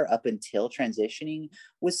far up until transitioning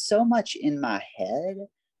was so much in my head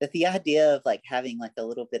that the idea of like having like a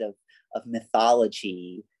little bit of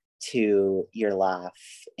mythology to your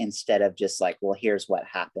life instead of just like, well, here's what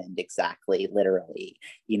happened exactly, literally,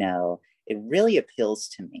 it really appeals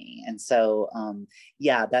to me. And so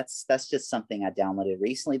yeah, that's just something I downloaded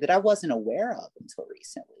recently that I wasn't aware of until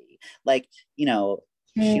recently. Like,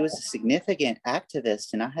 she was a significant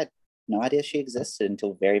activist and I had no idea she existed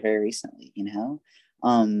until very, very recently, and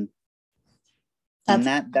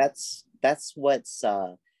that's what's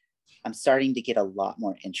I'm starting to get a lot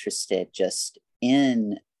more interested just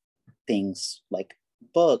in things like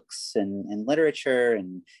books and literature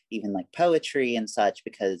and even like poetry and such,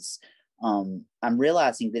 because I'm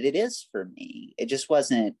realizing that it is for me. It just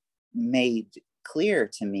wasn't made clear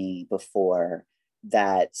to me before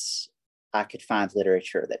that I could find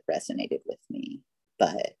literature that resonated with me.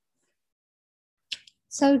 But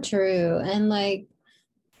so true. And like,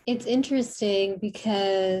 it's interesting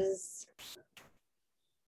because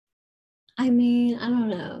I mean, I don't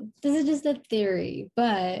know. This is just a theory,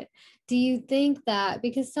 but do you think that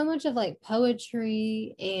because so much of like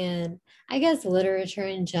poetry and I guess literature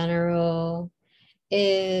in general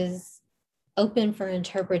is open for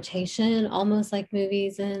interpretation, almost like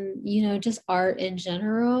movies and, just art in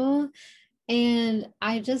general? And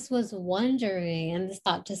I just was wondering, and this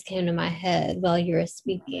thought just came to my head while you were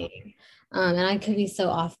speaking, and I could be so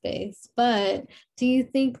off base, but do you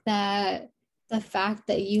think that the fact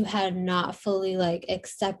that you had not fully like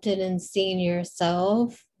accepted and seen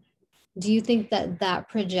yourself do you think that that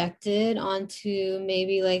projected onto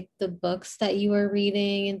maybe like the books that you were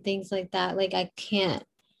reading and things like that? Like, I can't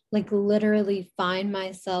like literally find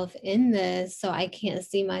myself in this, so I can't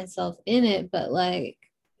see myself in it, but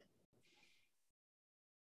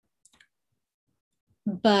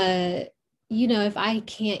you know, if I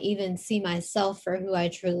can't even see myself for who I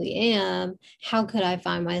truly am, how could I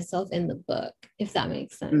find myself in the book, if that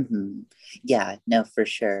makes sense? Mm-hmm. Yeah, no, for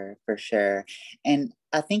sure, for sure. And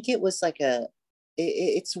I think it was like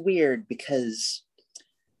it's weird because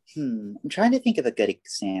I'm trying to think of a good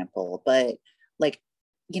example, but like,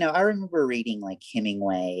 I remember reading like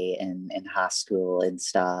Hemingway in high school and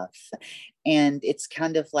stuff. And it's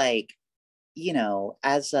kind of like,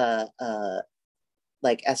 as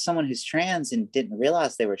like as someone who's trans and didn't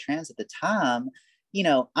realize they were trans at the time,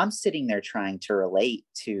 I'm sitting there trying to relate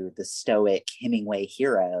to the stoic Hemingway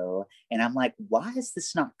hero. And I'm like, why is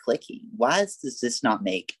this not clicking? Does this not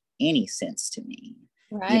make any sense to me?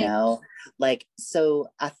 You Right. know, like, so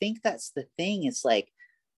I think that's the thing is like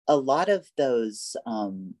a lot of those,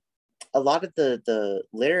 a lot of the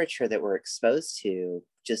literature that we're exposed to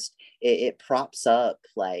just it props up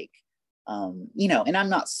like, and I'm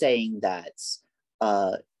not saying that,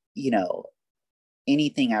 uh, you know,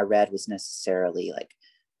 anything I read was necessarily like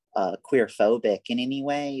queer phobic in any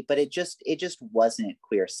way, but it just wasn't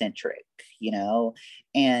queer centric,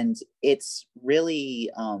 and it's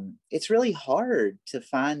really hard to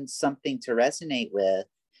find something to resonate with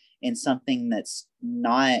in something that's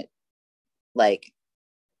not like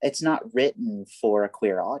it's not written for a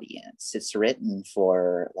queer audience. It's written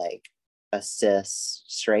for like a cis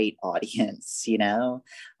straight audience, and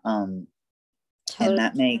Totally.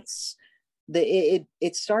 that makes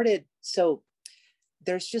it started. So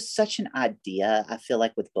there's just such an idea, I feel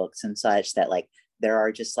like, with books and such, that like there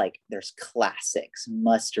are just like there's classics,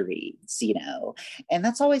 must reads, and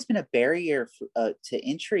that's always been a barrier to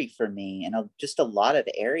entry for me in just a lot of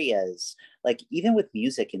areas. Like even with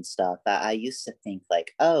music and stuff, I used to think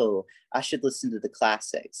like, oh, I should listen to the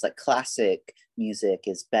classics. Like classic music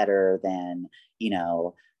is better than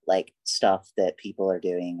like stuff that people are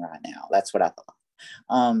doing right now. That's what I thought.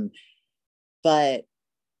 But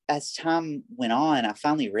as time went on, I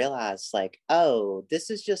finally realized like, oh, this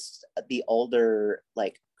is just the older,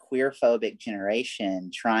 like queer phobic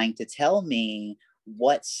generation trying to tell me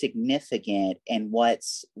what's significant and what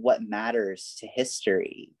matters to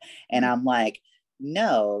history. And I'm like,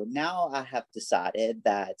 no, now I have decided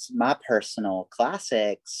that my personal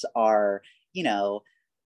classics are,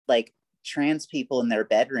 like trans people in their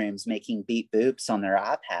bedrooms making beat boops on their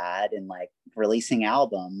iPad and like releasing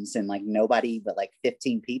albums, and like nobody but like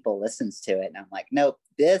 15 people listens to it. And I'm like, nope,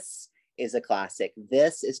 this is a classic.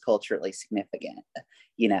 This is culturally significant,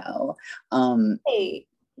 you know? Right.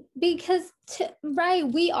 Because right,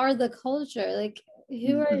 we are the culture. Like,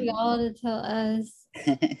 who are Mhm. y'all to tell us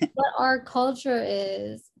what our culture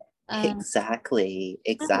is? Exactly,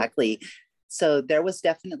 exactly. So there was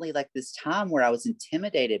definitely like this time where I was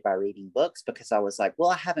intimidated by reading books because I was like, well,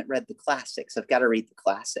 I haven't read the classics. I've got to read the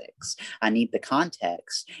classics. I need the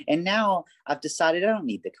context. And now I've decided I don't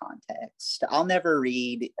need the context. I'll never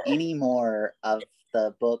read any more of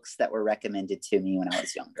the books that were recommended to me when I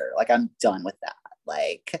was younger. Like I'm done with that.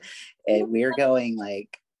 Like we're going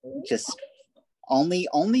like just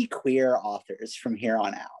only queer authors from here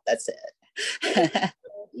on out. That's it.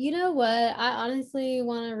 You know what? I honestly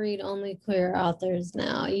want to read only queer authors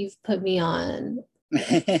now. You've put me on.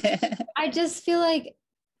 I just feel like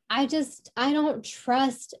I don't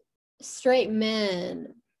trust straight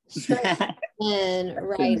men. Straight men,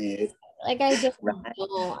 right? Like I just Right.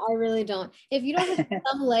 don't. I really don't. If you don't have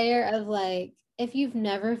some layer of like, if you've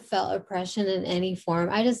never felt oppression in any form,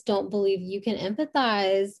 I just don't believe you can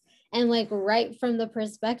empathize and like write from the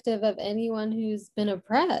perspective of anyone who's been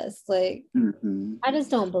oppressed. Like, Mm-hmm. I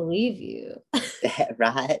just don't believe you.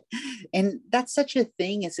 Right. And that's such a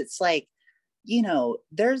thing is it's like,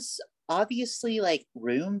 there's obviously like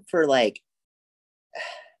room for like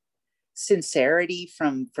sincerity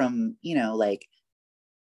from, like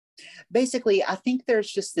basically I think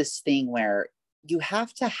there's just this thing where you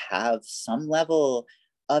have to have some level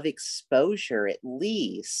of exposure at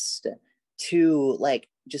least to like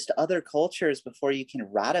just other cultures before you can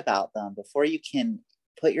write about them, before you can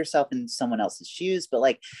put yourself in someone else's shoes. But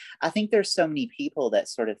like I think there's so many people that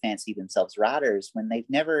sort of fancy themselves writers when they've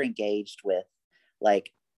never engaged with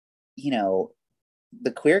like, you know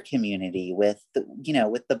the queer community, with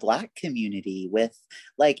with the Black community, with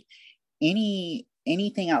like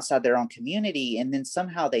anything outside their own community, and then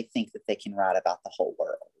somehow they think that they can write about the whole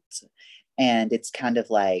world. And it's kind of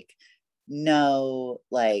like, no,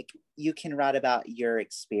 like you can write about your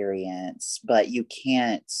experience, but you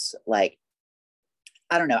can't, like,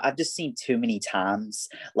 I don't know. I've just seen too many times,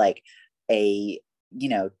 like, a,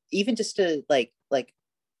 even just a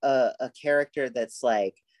character that's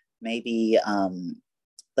like maybe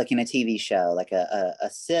like in a TV show, like a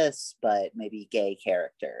cis but maybe gay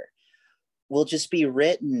character will just be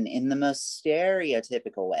written in the most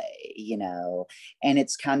stereotypical way, and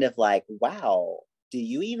it's kind of like, wow, do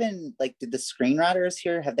you even, like, did the screenwriters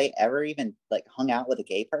here, have they ever even like hung out with a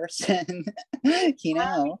gay person? Right.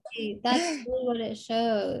 That's really what it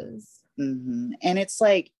shows. And it's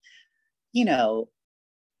like, you know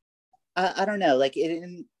I don't know, like,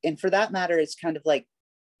 and for that matter, it's kind of like,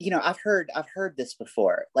 I've heard this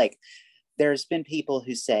before, like, there's been people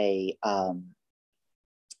who say, they'll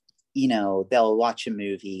watch a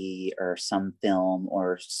movie or some film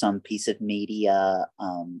or some piece of media,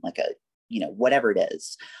 like a, whatever it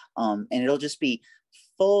is, and it'll just be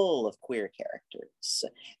full of queer characters.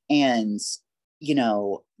 And,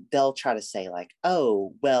 they'll try to say, like,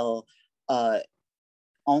 oh, well,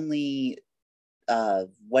 only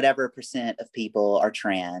whatever percent of people are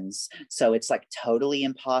trans. So it's like totally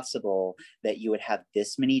impossible that you would have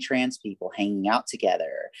this many trans people hanging out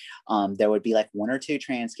together. There would be like one or two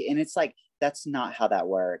trans, and it's like, that's not how that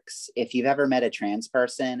works. If you've ever met a trans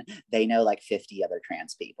person, they know like 50 other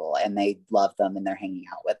trans people and they love them and they're hanging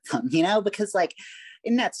out with them, because like,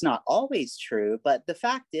 and that's not always true, but the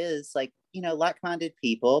fact is, like, like-minded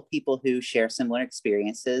people who share similar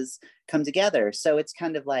experiences come together. So it's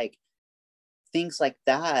kind of like, things like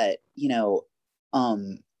that, a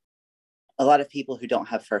lot of people who don't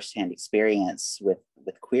have firsthand experience with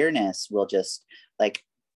queerness will just like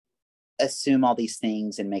assume all these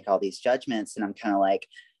things and make all these judgments. And I'm kind of like,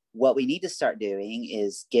 what we need to start doing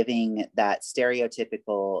is giving that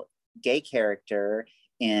stereotypical gay character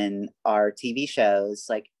in our TV shows,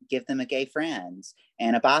 like, give them a gay friend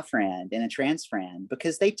and a bi friend and a trans friend,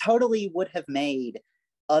 because they totally would have made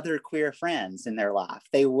other queer friends in their life.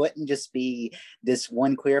 They wouldn't just be this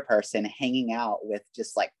one queer person hanging out with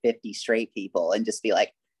just like 50 straight people and just be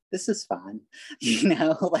like, this is fun,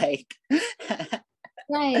 like.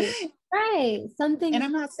 Right. Something. And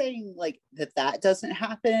I'm not saying like that doesn't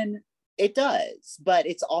happen. It does, but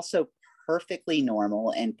it's also perfectly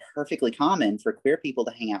normal and perfectly common for queer people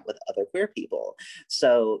to hang out with other queer people.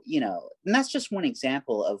 So, and that's just one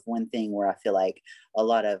example of one thing where I feel like a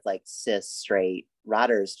lot of like cis straight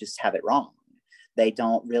writers just have it wrong. They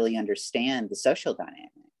don't really understand the social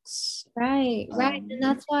dynamics. Right. And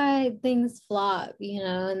that's why things flop,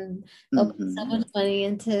 and they'll put so much money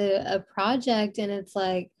into a project, and it's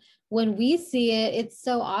like, when we see it, it's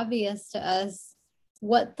so obvious to us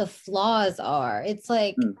what the flaws are. It's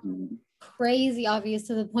like crazy obvious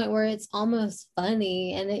to the point where it's almost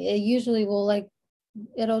funny, and it usually will, like,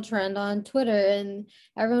 it'll trend on Twitter and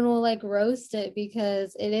everyone will like roast it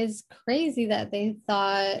because it is crazy that they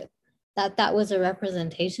thought that that was a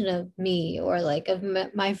representation of me or like of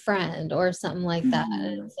my friend or something like that.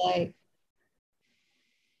 And it's like,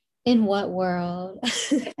 in what world?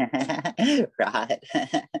 Right.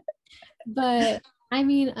 But I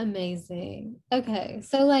mean, amazing. Okay,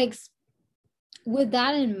 so like, with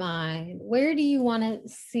that in mind, where do you want to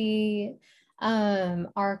see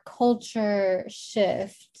our culture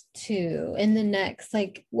shift to in the next,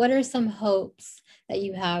 like, what are some hopes that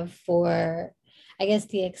you have for, I guess,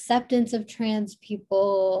 the acceptance of trans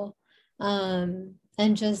people, and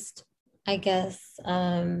just, I guess,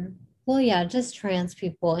 well, yeah, just trans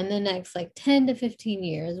people in the next like 10 to 15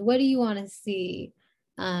 years? What do you want to see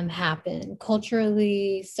happen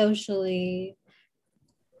culturally, socially,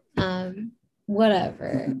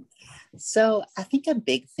 whatever? So I think a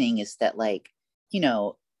big thing is that, like,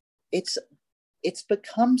 it's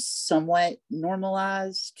become somewhat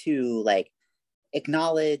normalized to like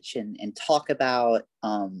acknowledge and talk about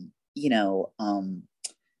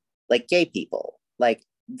like gay people. Like,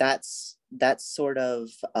 that's sort of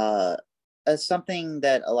something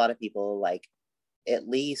that a lot of people, like, at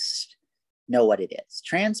least know what it is.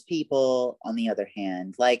 Trans people, on the other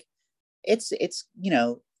hand, like, it's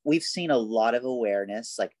we've seen a lot of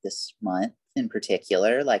awareness, like, this month in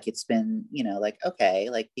particular. Like, it's been, like, okay,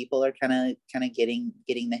 like, people are kind of getting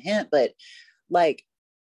the hint, but like,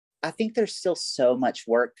 I think there's still so much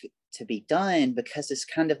work to be done, because it's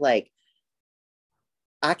kind of like,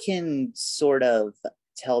 I can sort of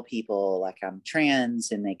tell people like I'm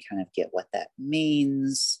trans and they kind of get what that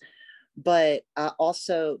means, but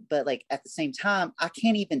but like, at the same time, I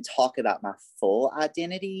can't even talk about my full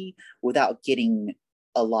identity without getting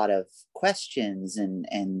a lot of questions,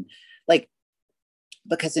 and like,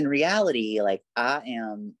 because in reality, like, I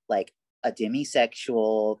am like a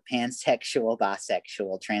demisexual, pansexual,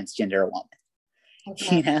 bisexual, transgender woman.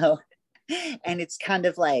 Okay. You know? And it's kind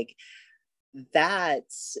of like, that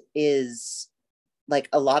is like,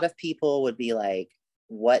 a lot of people would be like,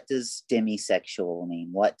 what does demisexual mean?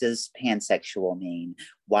 What does pansexual mean?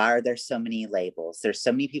 Why are there so many labels? There's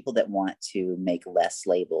so many people that want to make less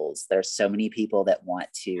labels. There's so many people that want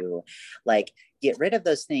to like get rid of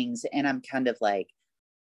those things. And I'm kind of like,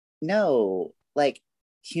 no, like,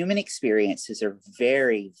 human experiences are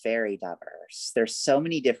very, very diverse. There's so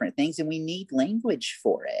many different things, and we need language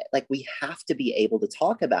for it. Like, we have to be able to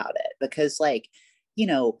talk about it, because, like, you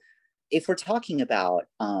know, if we're talking about,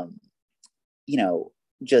 you know,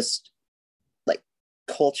 just like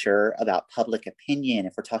culture, about public opinion,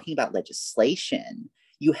 if we're talking about legislation,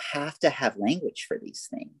 you have to have language for these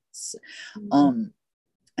things. Mm-hmm.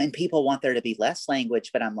 And people want there to be less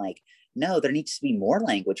language, but I'm like, no, there needs to be more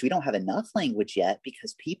language. We don't have enough language yet,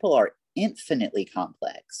 because people are infinitely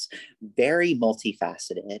complex, very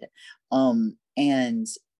multifaceted. And,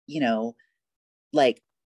 you know, like,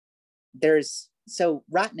 so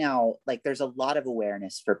right now, like, there's a lot of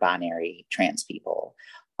awareness for binary trans people,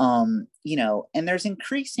 you know, and there's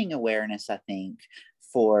increasing awareness, I think,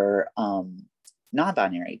 for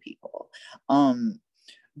non-binary people.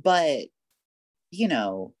 But, you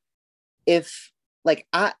know, if, like,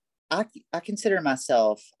 I consider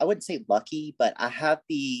myself, I wouldn't say lucky, but I have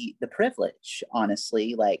the privilege,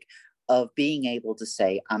 honestly, like, of being able to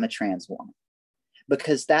say I'm a trans woman,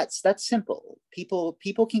 because that's simple. People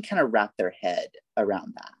can kind of wrap their head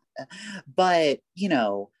around that. But, you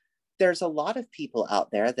know, there's a lot of people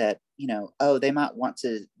out there that, you know, oh,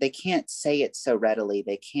 they can't say it so readily.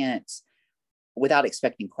 They can't, without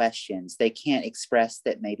expecting questions, they can't express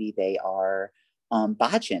that maybe they are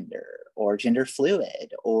bigender or gender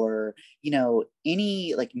fluid, or, you know,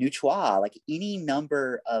 any, like, neutrois, like any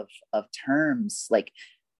number of terms, like,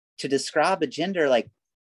 to describe a gender. Like,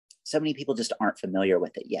 so many people just aren't familiar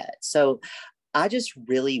with it yet. So I just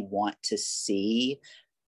really want to see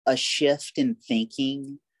a shift in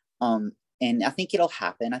thinking. And I think it'll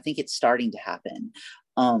happen. I think it's starting to happen.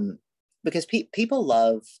 Because people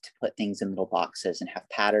love to put things in little boxes and have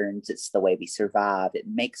patterns. It's the way we survive. It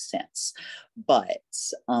makes sense. But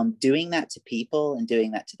doing that to people and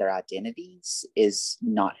doing that to their identities is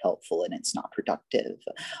not helpful, and it's not productive.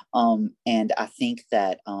 And I think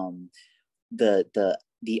that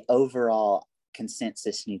the overall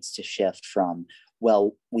consensus needs to shift from,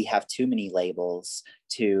 well, we have too many labels,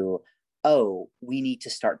 to, oh, we need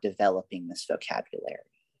to start developing this vocabulary.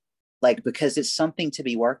 Like, because it's something to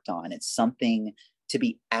be worked on. It's something to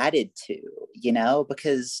be added to, you know,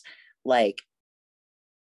 because, like,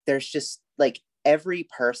 there's just, like, every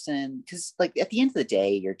person, because, like, at the end of the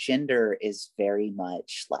day, your gender is very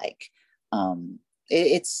much like,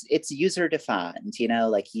 it's user defined, you know,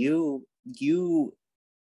 like, you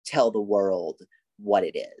tell the world what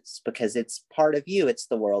it is, because it's part of you. It's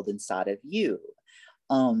the world inside of you.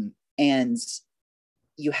 And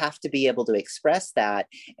you have to be able to express that.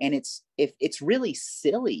 And it's really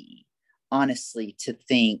silly, honestly, to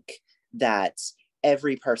think that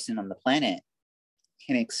every person on the planet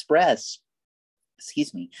can express,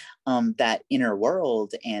 that inner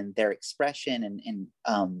world and their expression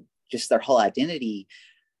and just their whole identity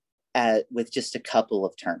with just a couple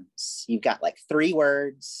of terms. You've got like 3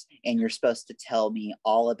 words, and you're supposed to tell me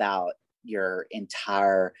all about your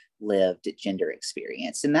entire lived gender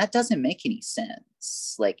experience, and that doesn't make any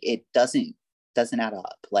sense. Like, it doesn't add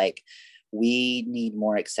up. Like, we need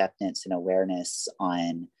more acceptance and awareness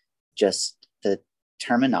on just the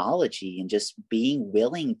terminology, and just being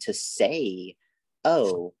willing to say,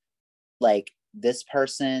 oh, like, this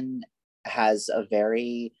person has a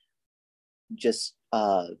very just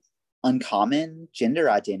uncommon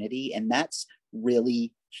gender identity, and that's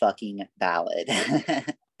really fucking valid.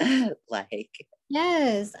 Like,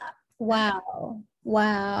 yes.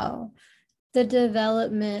 Wow. The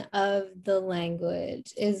development of the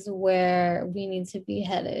language is where we need to be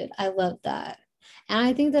headed. I love that. And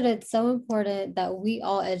I think that it's so important that we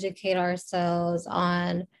all educate ourselves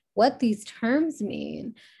on what these terms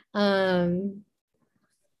mean.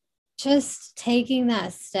 Just taking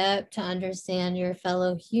that step to understand your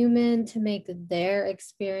fellow human, to make their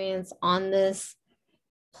experience on this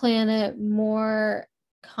planet more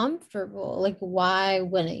comfortable. Like, why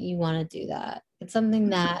wouldn't you want to do that? It's something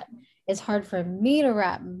that is hard for me to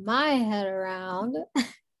wrap my head around.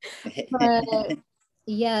 But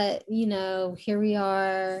yet, you know, here we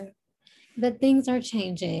are. But things are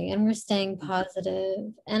changing, and we're staying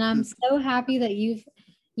positive. And I'm so happy that you've,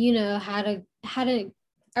 you know, had a,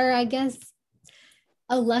 or I guess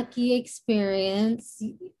a lucky experience,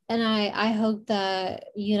 and I hope that,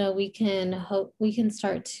 you know, we can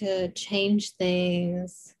start to change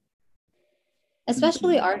things,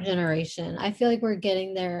 especially Mhm. our generation. I feel like we're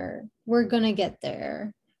getting there. We're gonna get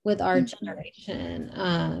there with our Mhm. generation.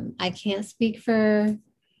 I can't speak for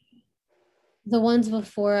the ones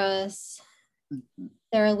before us. Mhm.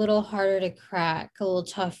 They're a little harder to crack, a little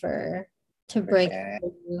tougher to For break sure.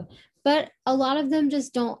 through, but a lot of them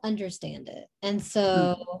just don't understand it. And Mhm.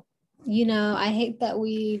 so, you know, I hate that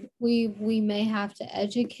we may have to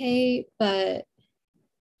educate, but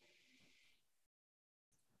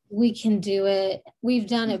we can do it. We've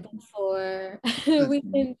done it Mhm. before. We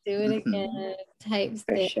Mhm. can do it Mhm. again, type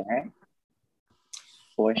For thing. sure.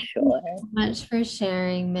 For Thank you sure. so much for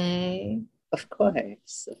sharing, May. Of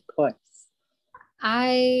course. Of course.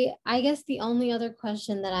 I guess the only other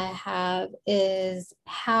question that I have is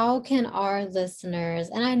how can our listeners,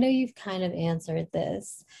 and I know you've kind of answered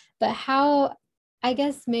this, but how, I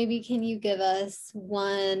guess maybe can you give us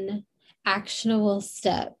one actionable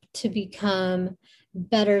step to become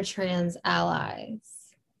better trans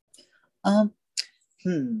allies? Um,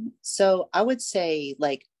 So I would say,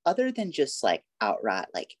 like, other than just like outright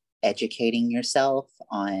like educating yourself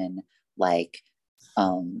on like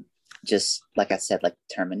um just like I said, like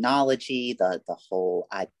terminology, the whole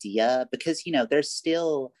idea, because there's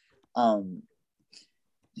still um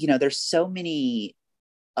there's so many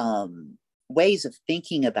ways of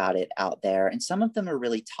thinking about it out there, and some of them are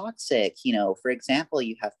really toxic. For example,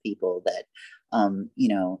 you have people that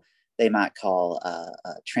they might call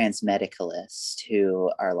trans medicalists,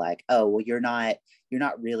 who are like, oh well, you're not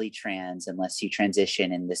really trans unless you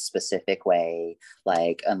transition in this specific way,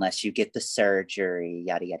 like unless you get the surgery,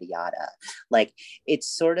 yada yada yada. Like, it's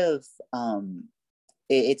sort of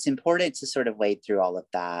it's important to sort of wade through all of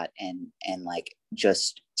that, and like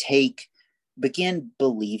just begin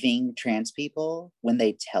believing trans people when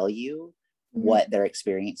they tell you Mhm. what they're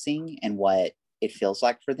experiencing and what it feels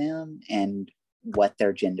like for them and what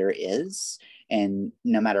their gender is. And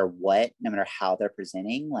no matter how they're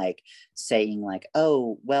presenting, like saying like,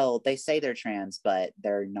 oh well, they say they're trans but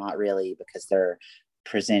they're not really, because they're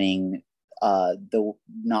presenting the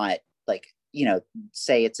not like,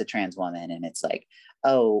 say it's a trans woman and it's like,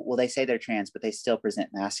 oh well, they say they're trans but they still present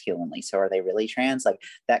masculinely, so are they really trans? Like,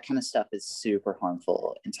 that kind of stuff is super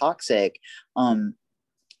harmful and toxic.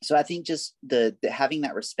 So I think just the having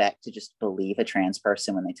that respect to just believe a trans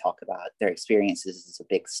person when they talk about their experiences is a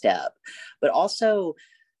big step. But also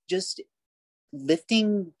just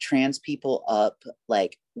lifting trans people up,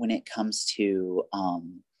 like when it comes to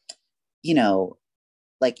you know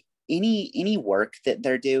like any work that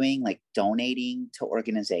they're doing, like donating to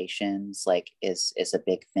organizations, like is a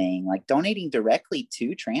big thing. Like donating directly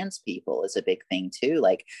to trans people is a big thing too.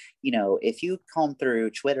 Like, if you comb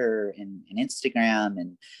through Twitter and Instagram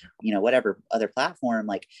and whatever other platform,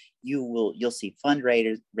 like you'll see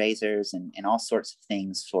fundraisers and all sorts of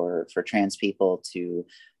things for trans people to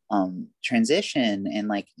transition, and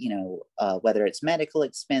like whether it's medical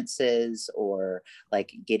expenses or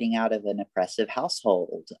like getting out of an oppressive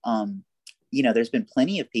household. There's been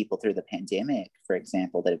plenty of people through the pandemic, for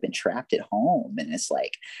example, that have been trapped at home, and it's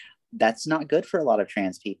like that's not good for a lot of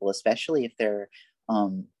trans people, especially if their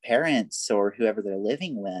parents or whoever they're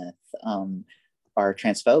living with are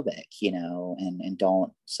transphobic, and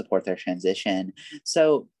don't support their transition.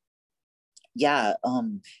 So yeah,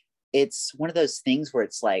 it's one of those things where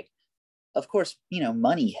it's like, of course,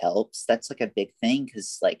 money helps. That's like a big thing,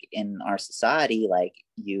 because like in our society, like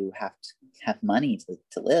you have to have money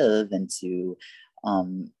to live and to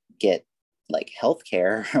get like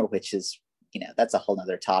healthcare, which is, that's a whole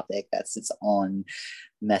nother topic. That's its own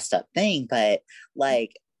messed up thing. But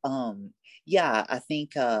like, yeah, I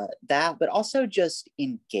think that, but also just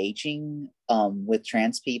engaging with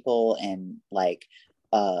trans people and like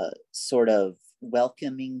sort of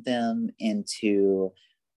welcoming them into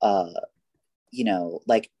uh,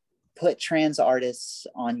 like put trans artists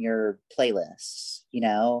on your playlists,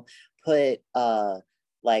 put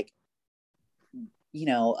like,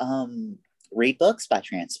 read books by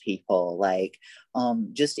trans people, like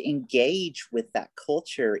just engage with that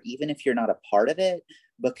culture, even if you're not a part of it,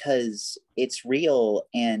 because it's real.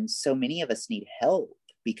 And so many of us need help,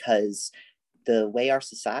 because the way our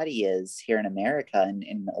society is here in America and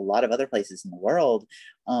in a lot of other places in the world,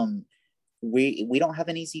 we don't have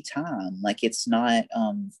an easy time. Like, it's not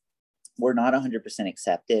we're not 100%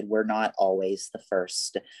 accepted. We're not always the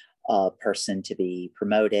first person to be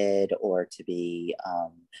promoted or to be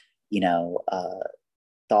you know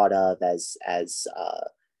thought of as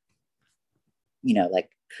like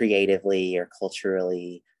creatively or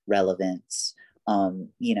culturally relevant.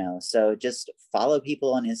 So just follow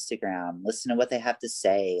people on Instagram, listen to what they have to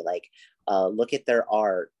say, like look at their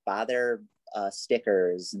art, buy their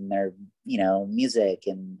stickers and their music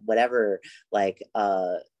and whatever, like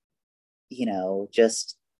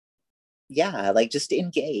just like just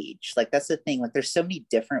engage. Like that's the thing, like there's so many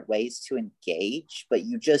different ways to engage, but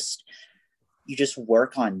you just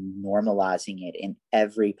work on normalizing it in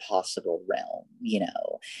every possible realm,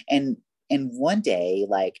 and one day,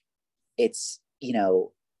 like it's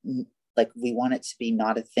like we want it to be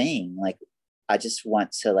not a thing. Like I just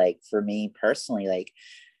want to, like, for me personally, like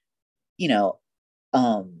you know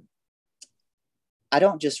I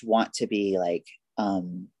don't just want to be like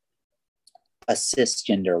a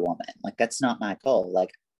cisgender woman. Like that's not my goal.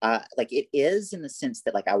 Like I like it is in the sense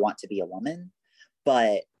that like I want to be a woman,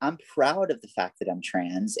 but I'm proud of the fact that I'm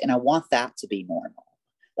trans and I want that to be normal.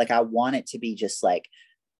 Like I want it to be just like,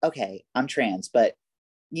 okay, I'm trans, but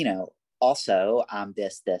also I'm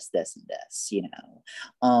this, this, and this,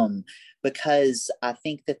 because I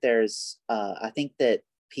think that I think that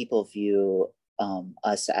people view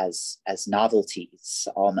us as novelties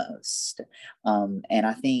almost, and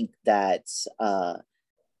I think that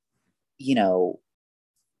you know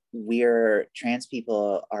we're trans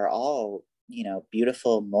people are all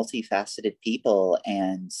beautiful, multifaceted people,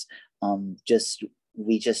 and just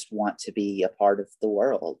we just want to be a part of the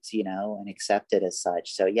world, and accept it as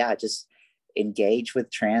such. So yeah, just engage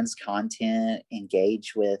with trans content,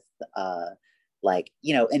 engage with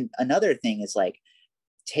and another thing is like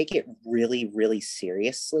take it really, really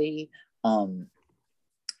seriously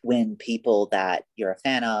when people that you're a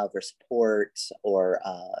fan of or support or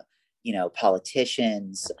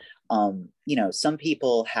politicians, some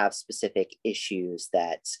people have specific issues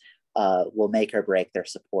that will make or break their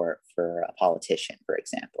support for a politician, for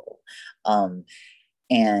example.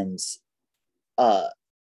 And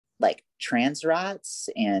like trans rights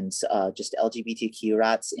and just LGBTQ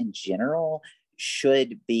rights in general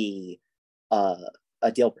should be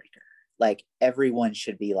a deal breaker. Like everyone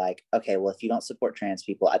should be like, okay, well, if you don't support trans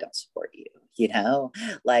people, I don't support you,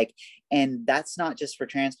 like, and that's not just for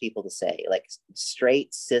trans people to say, like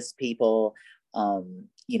straight cis people,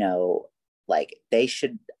 like they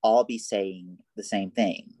should all be saying the same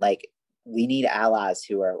thing. Like we need allies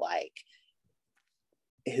who are like,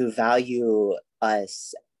 who value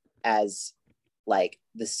us as like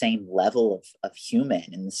the same level of human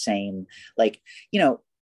and the same, like,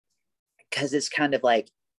 because it's kind of like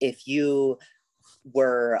if you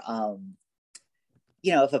were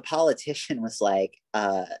if a politician was like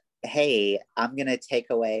hey, I'm gonna take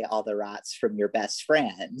away all the rights from your best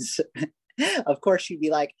friends, of course you'd be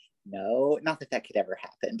like, no, not that that could ever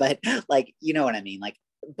happen, but like, you know what I mean, like,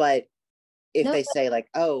 but if No, they say like,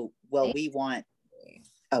 oh well, we want,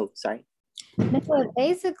 oh sorry. no,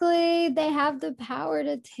 basically they have the power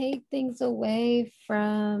to take things away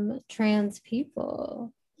from trans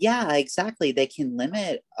people. Yeah, exactly. They can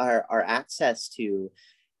limit our access to,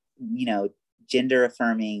 gender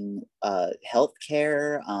affirming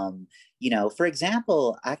healthcare. For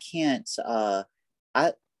example, I can't.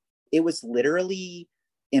 I It was literally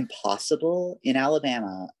impossible in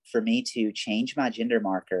Alabama for me to change my gender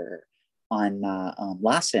marker on my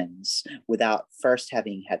license without first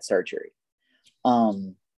having had surgery.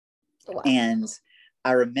 Wow. And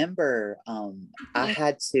I remember I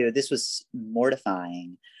had to, this was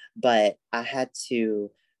mortifying, but I had to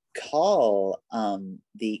call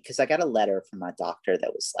because I got a letter from my doctor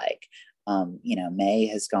that was like, May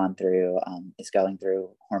has gone through, is going through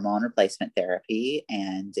hormone replacement therapy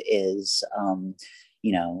and is,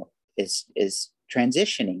 is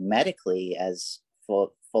transitioning medically as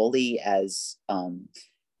fully as,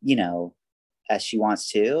 as she wants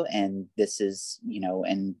to. And this is,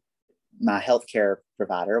 and my healthcare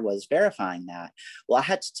provider was verifying that. Well, I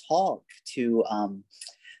had to talk to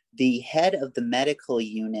the head of the medical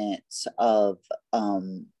unit of,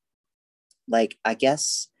 like, I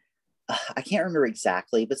guess, I can't remember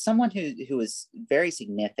exactly, but someone who was very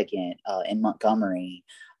significant in Montgomery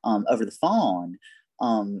over the phone.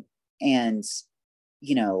 And,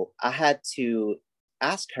 I had to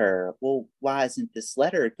ask her, well, why isn't this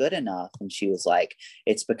letter good enough? And she was like,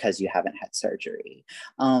 it's because you haven't had surgery.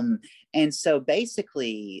 And so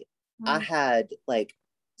basically, I had like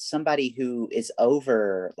somebody who is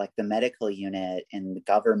over like the medical unit in the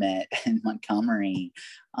government in Montgomery,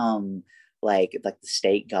 like the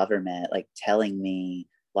state government, like telling me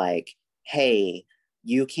like, hey,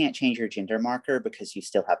 you can't change your gender marker because you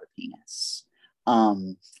still have a penis,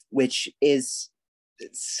 which is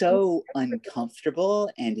so uncomfortable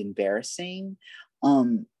and embarrassing,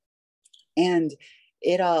 and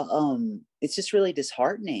it's just really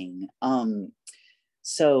disheartening,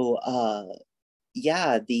 So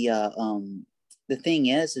yeah, the thing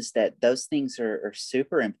is that those things are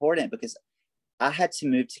super important because I had to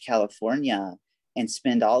move to California and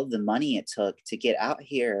spend all of the money it took to get out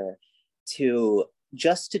here to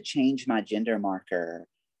just to change my gender marker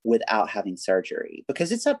without having surgery,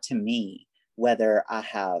 because it's up to me whether I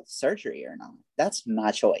have surgery or not. That's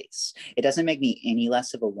my choice. It doesn't make me any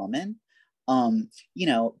less of a woman.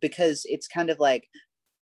 Because it's kind of like,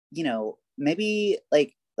 maybe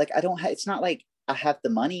like I don't have, it's not like I have the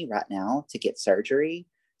money right now to get surgery.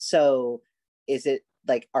 So is it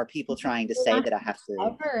like, are people trying to say that I have to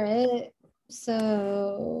cover it?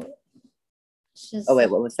 So it's oh just wait,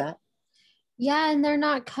 what was that? yeah, and they're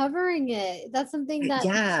not covering it. That's something that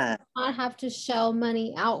Yeah, not have to shell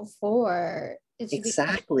money out for. It should be covered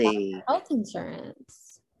by exactly. health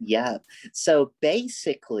insurance. Yeah. So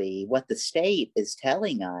basically, what the state is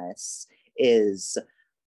telling us is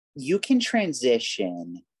you can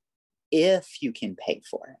transition if you can pay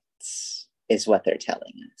for it, is what they're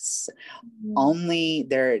telling us. Only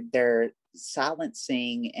they're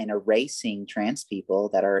silencing and erasing trans people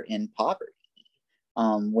that are in poverty,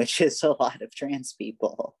 which is a lot of trans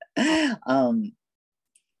people. um,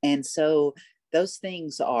 and so those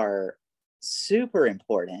things are super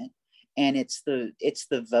important, and it's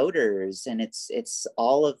the voters, and it's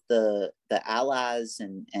all of the allies,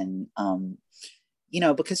 and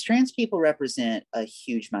because trans people represent a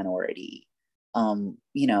huge minority. I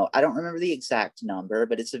don't remember the exact number,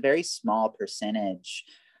 but it's a very small percentage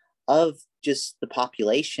of just the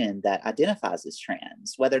population that identifies as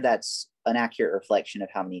trans. Whether that's an accurate reflection of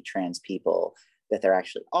how many trans people that there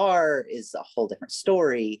actually are is a whole different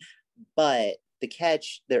story. But the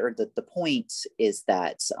catch there, or the point is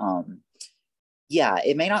that, yeah,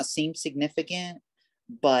 it may not seem significant,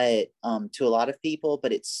 but to a lot of people,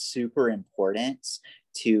 but it's super important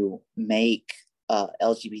to make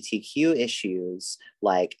LGBTQ issues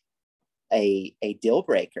like a deal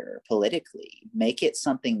breaker politically. Make it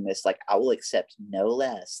something that's like, I will accept no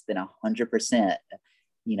less than 100%,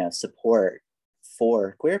 support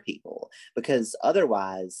for queer people, because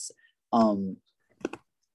otherwise, um,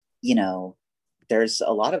 you know, there's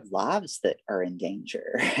a lot of lives that are in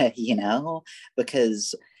danger,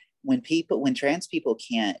 because when trans people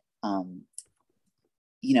can't,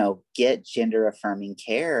 get gender affirming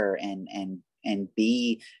care and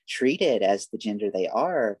be treated as the gender they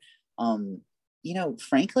are,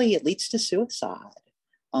 frankly, it leads to suicide.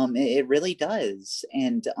 It really does.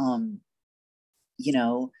 And, you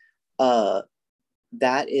know, uh,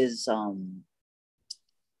 that is,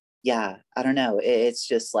 yeah, I don't know. It's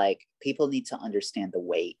just like people need to understand the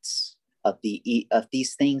weight of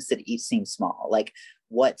these things that each seem small. Like,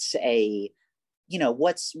 what's a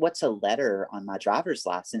what's a letter on my driver's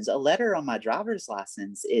license? A letter on my driver's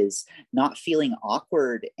license is not feeling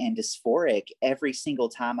awkward and dysphoric every single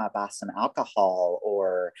time I buy some alcohol,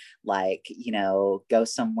 or like, go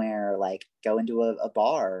somewhere, like go into a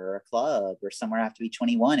bar or a club or somewhere I have to be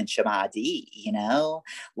 21 and show my ID.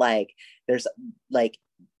 Like, there's like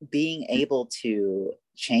being able to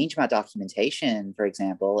change my documentation, for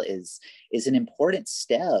example, is an important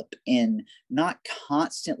step in not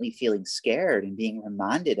constantly feeling scared and being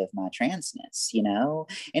reminded of my transness.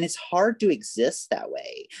 And it's hard to exist that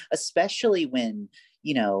way, especially when,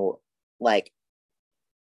 like,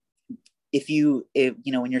 when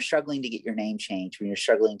you're struggling to get your name changed, when you're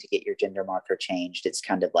struggling to get your gender marker changed, it's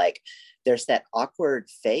kind of like there's that awkward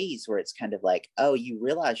phase where it's kind of like, oh, you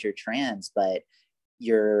realize you're trans, but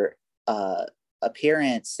your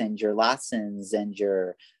appearance and your license and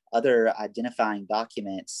your other identifying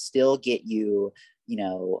documents still get you,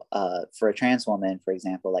 for a trans woman, for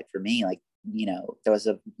example, like for me, like, there was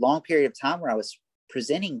a long period of time where I was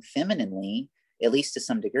presenting femininely, at least to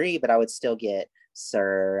some degree, but I would still get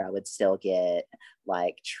sir, I would still get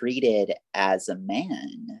like treated as a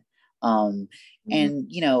man. And,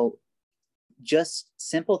 just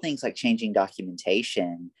simple things like changing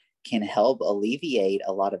documentation can help alleviate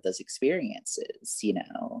a lot of those experiences.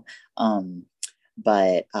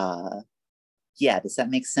 But yeah, does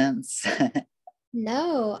that make sense?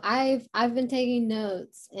 No, I've been taking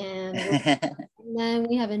notes, and then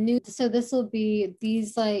we have a new, so this will be,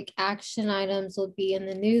 these like action items will be in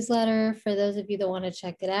the newsletter for those of you that want to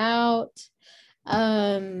check it out.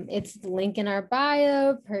 It's the link in our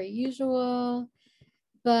bio per usual.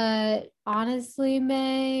 But honestly,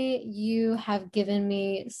 May, you have given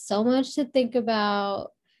me so much to think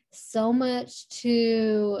about, so much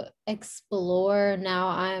to explore. Now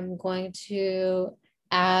I'm going to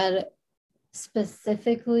add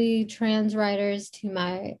specifically trans writers to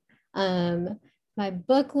my my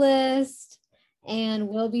book list, and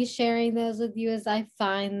we'll be sharing those with you as I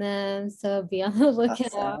find them. So be on the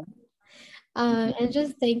lookout. Awesome. And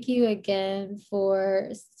just thank you again for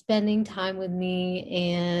spending time with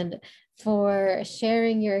me and for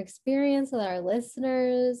sharing your experience with our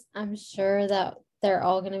listeners. I'm sure that they're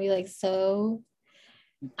all going to be like, so,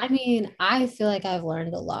 I mean, I feel like I've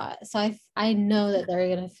learned a lot. So I know that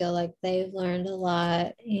they're going to feel like they've learned a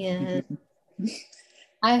lot. And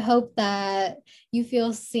I hope that you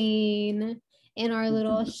feel seen in our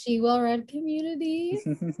little She Will Read community.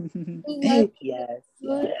 Yes,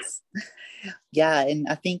 yes. Yeah, and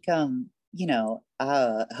I think I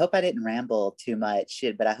hope I didn't ramble too much,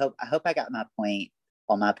 but I hope I got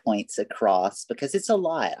all my points across, because it's a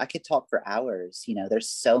lot. I could talk for hours. There's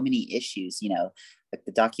so many issues, like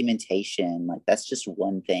the documentation, like that's just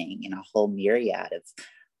one thing, and a whole myriad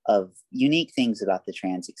of unique things about the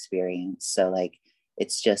trans experience. So like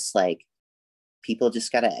it's just like people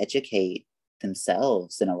just got to educate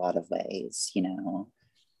themselves in a lot of ways.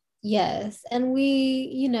 Yes. And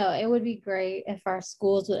it would be great if our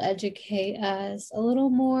schools would educate us a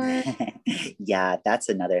little more. Yeah, that's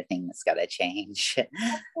another thing that's got to change.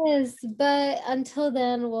 Yes, but until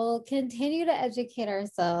then, we'll continue to educate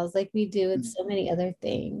ourselves like we do with so many other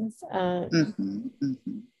things. Mm-hmm,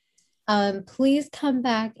 mm-hmm. Please come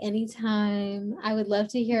back anytime. I would love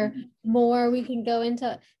to hear more. We can go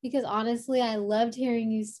into, because honestly, I loved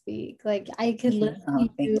hearing you speak. Like I could listen to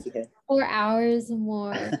you Thank you. 4 hours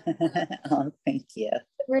more. Oh, thank you.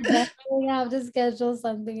 We're definitely have to schedule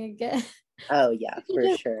something again. Oh yeah, We for can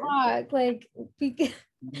just sure. talk, like we can,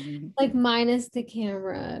 like minus the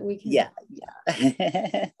camera. We can. Yeah,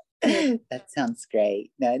 yeah. That sounds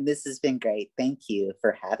great. No, this has been great. Thank you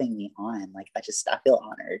for having me on. Like I feel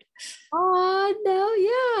honored. Oh no,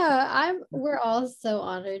 yeah. We're all so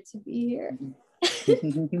honored to be here.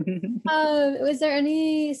 Was there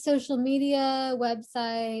any social media,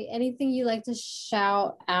 website, anything you like to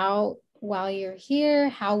shout out while you're here?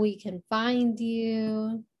 How we can find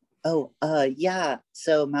you? Oh, yeah.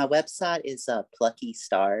 So my website is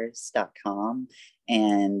pluckystars.com,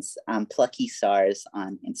 and Plucky Stars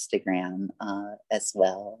on Instagram as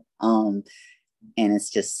well. And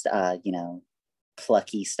it's just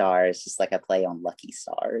Plucky Stars, just like I play on Lucky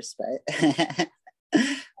Stars, but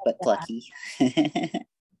but Plucky.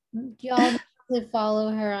 Y'all to follow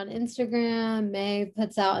her on Instagram. Meg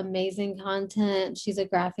puts out amazing content. She's a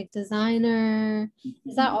graphic designer.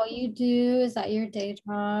 Is that all you do? Is that your day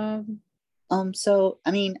job? So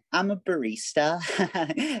I mean, I'm a barista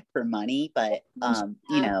for money, but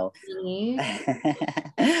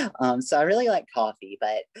so I really like coffee,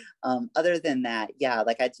 but other than that, yeah,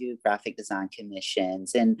 like I do graphic design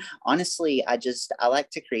commissions, and honestly, I like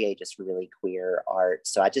to create just really queer art.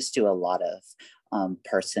 So I just do a lot of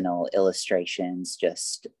personal illustrations,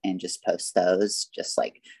 just post those, just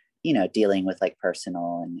like dealing with like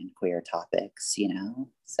personal and queer topics.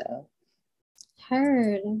 So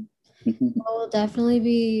Heard. We'll definitely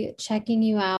be checking you out.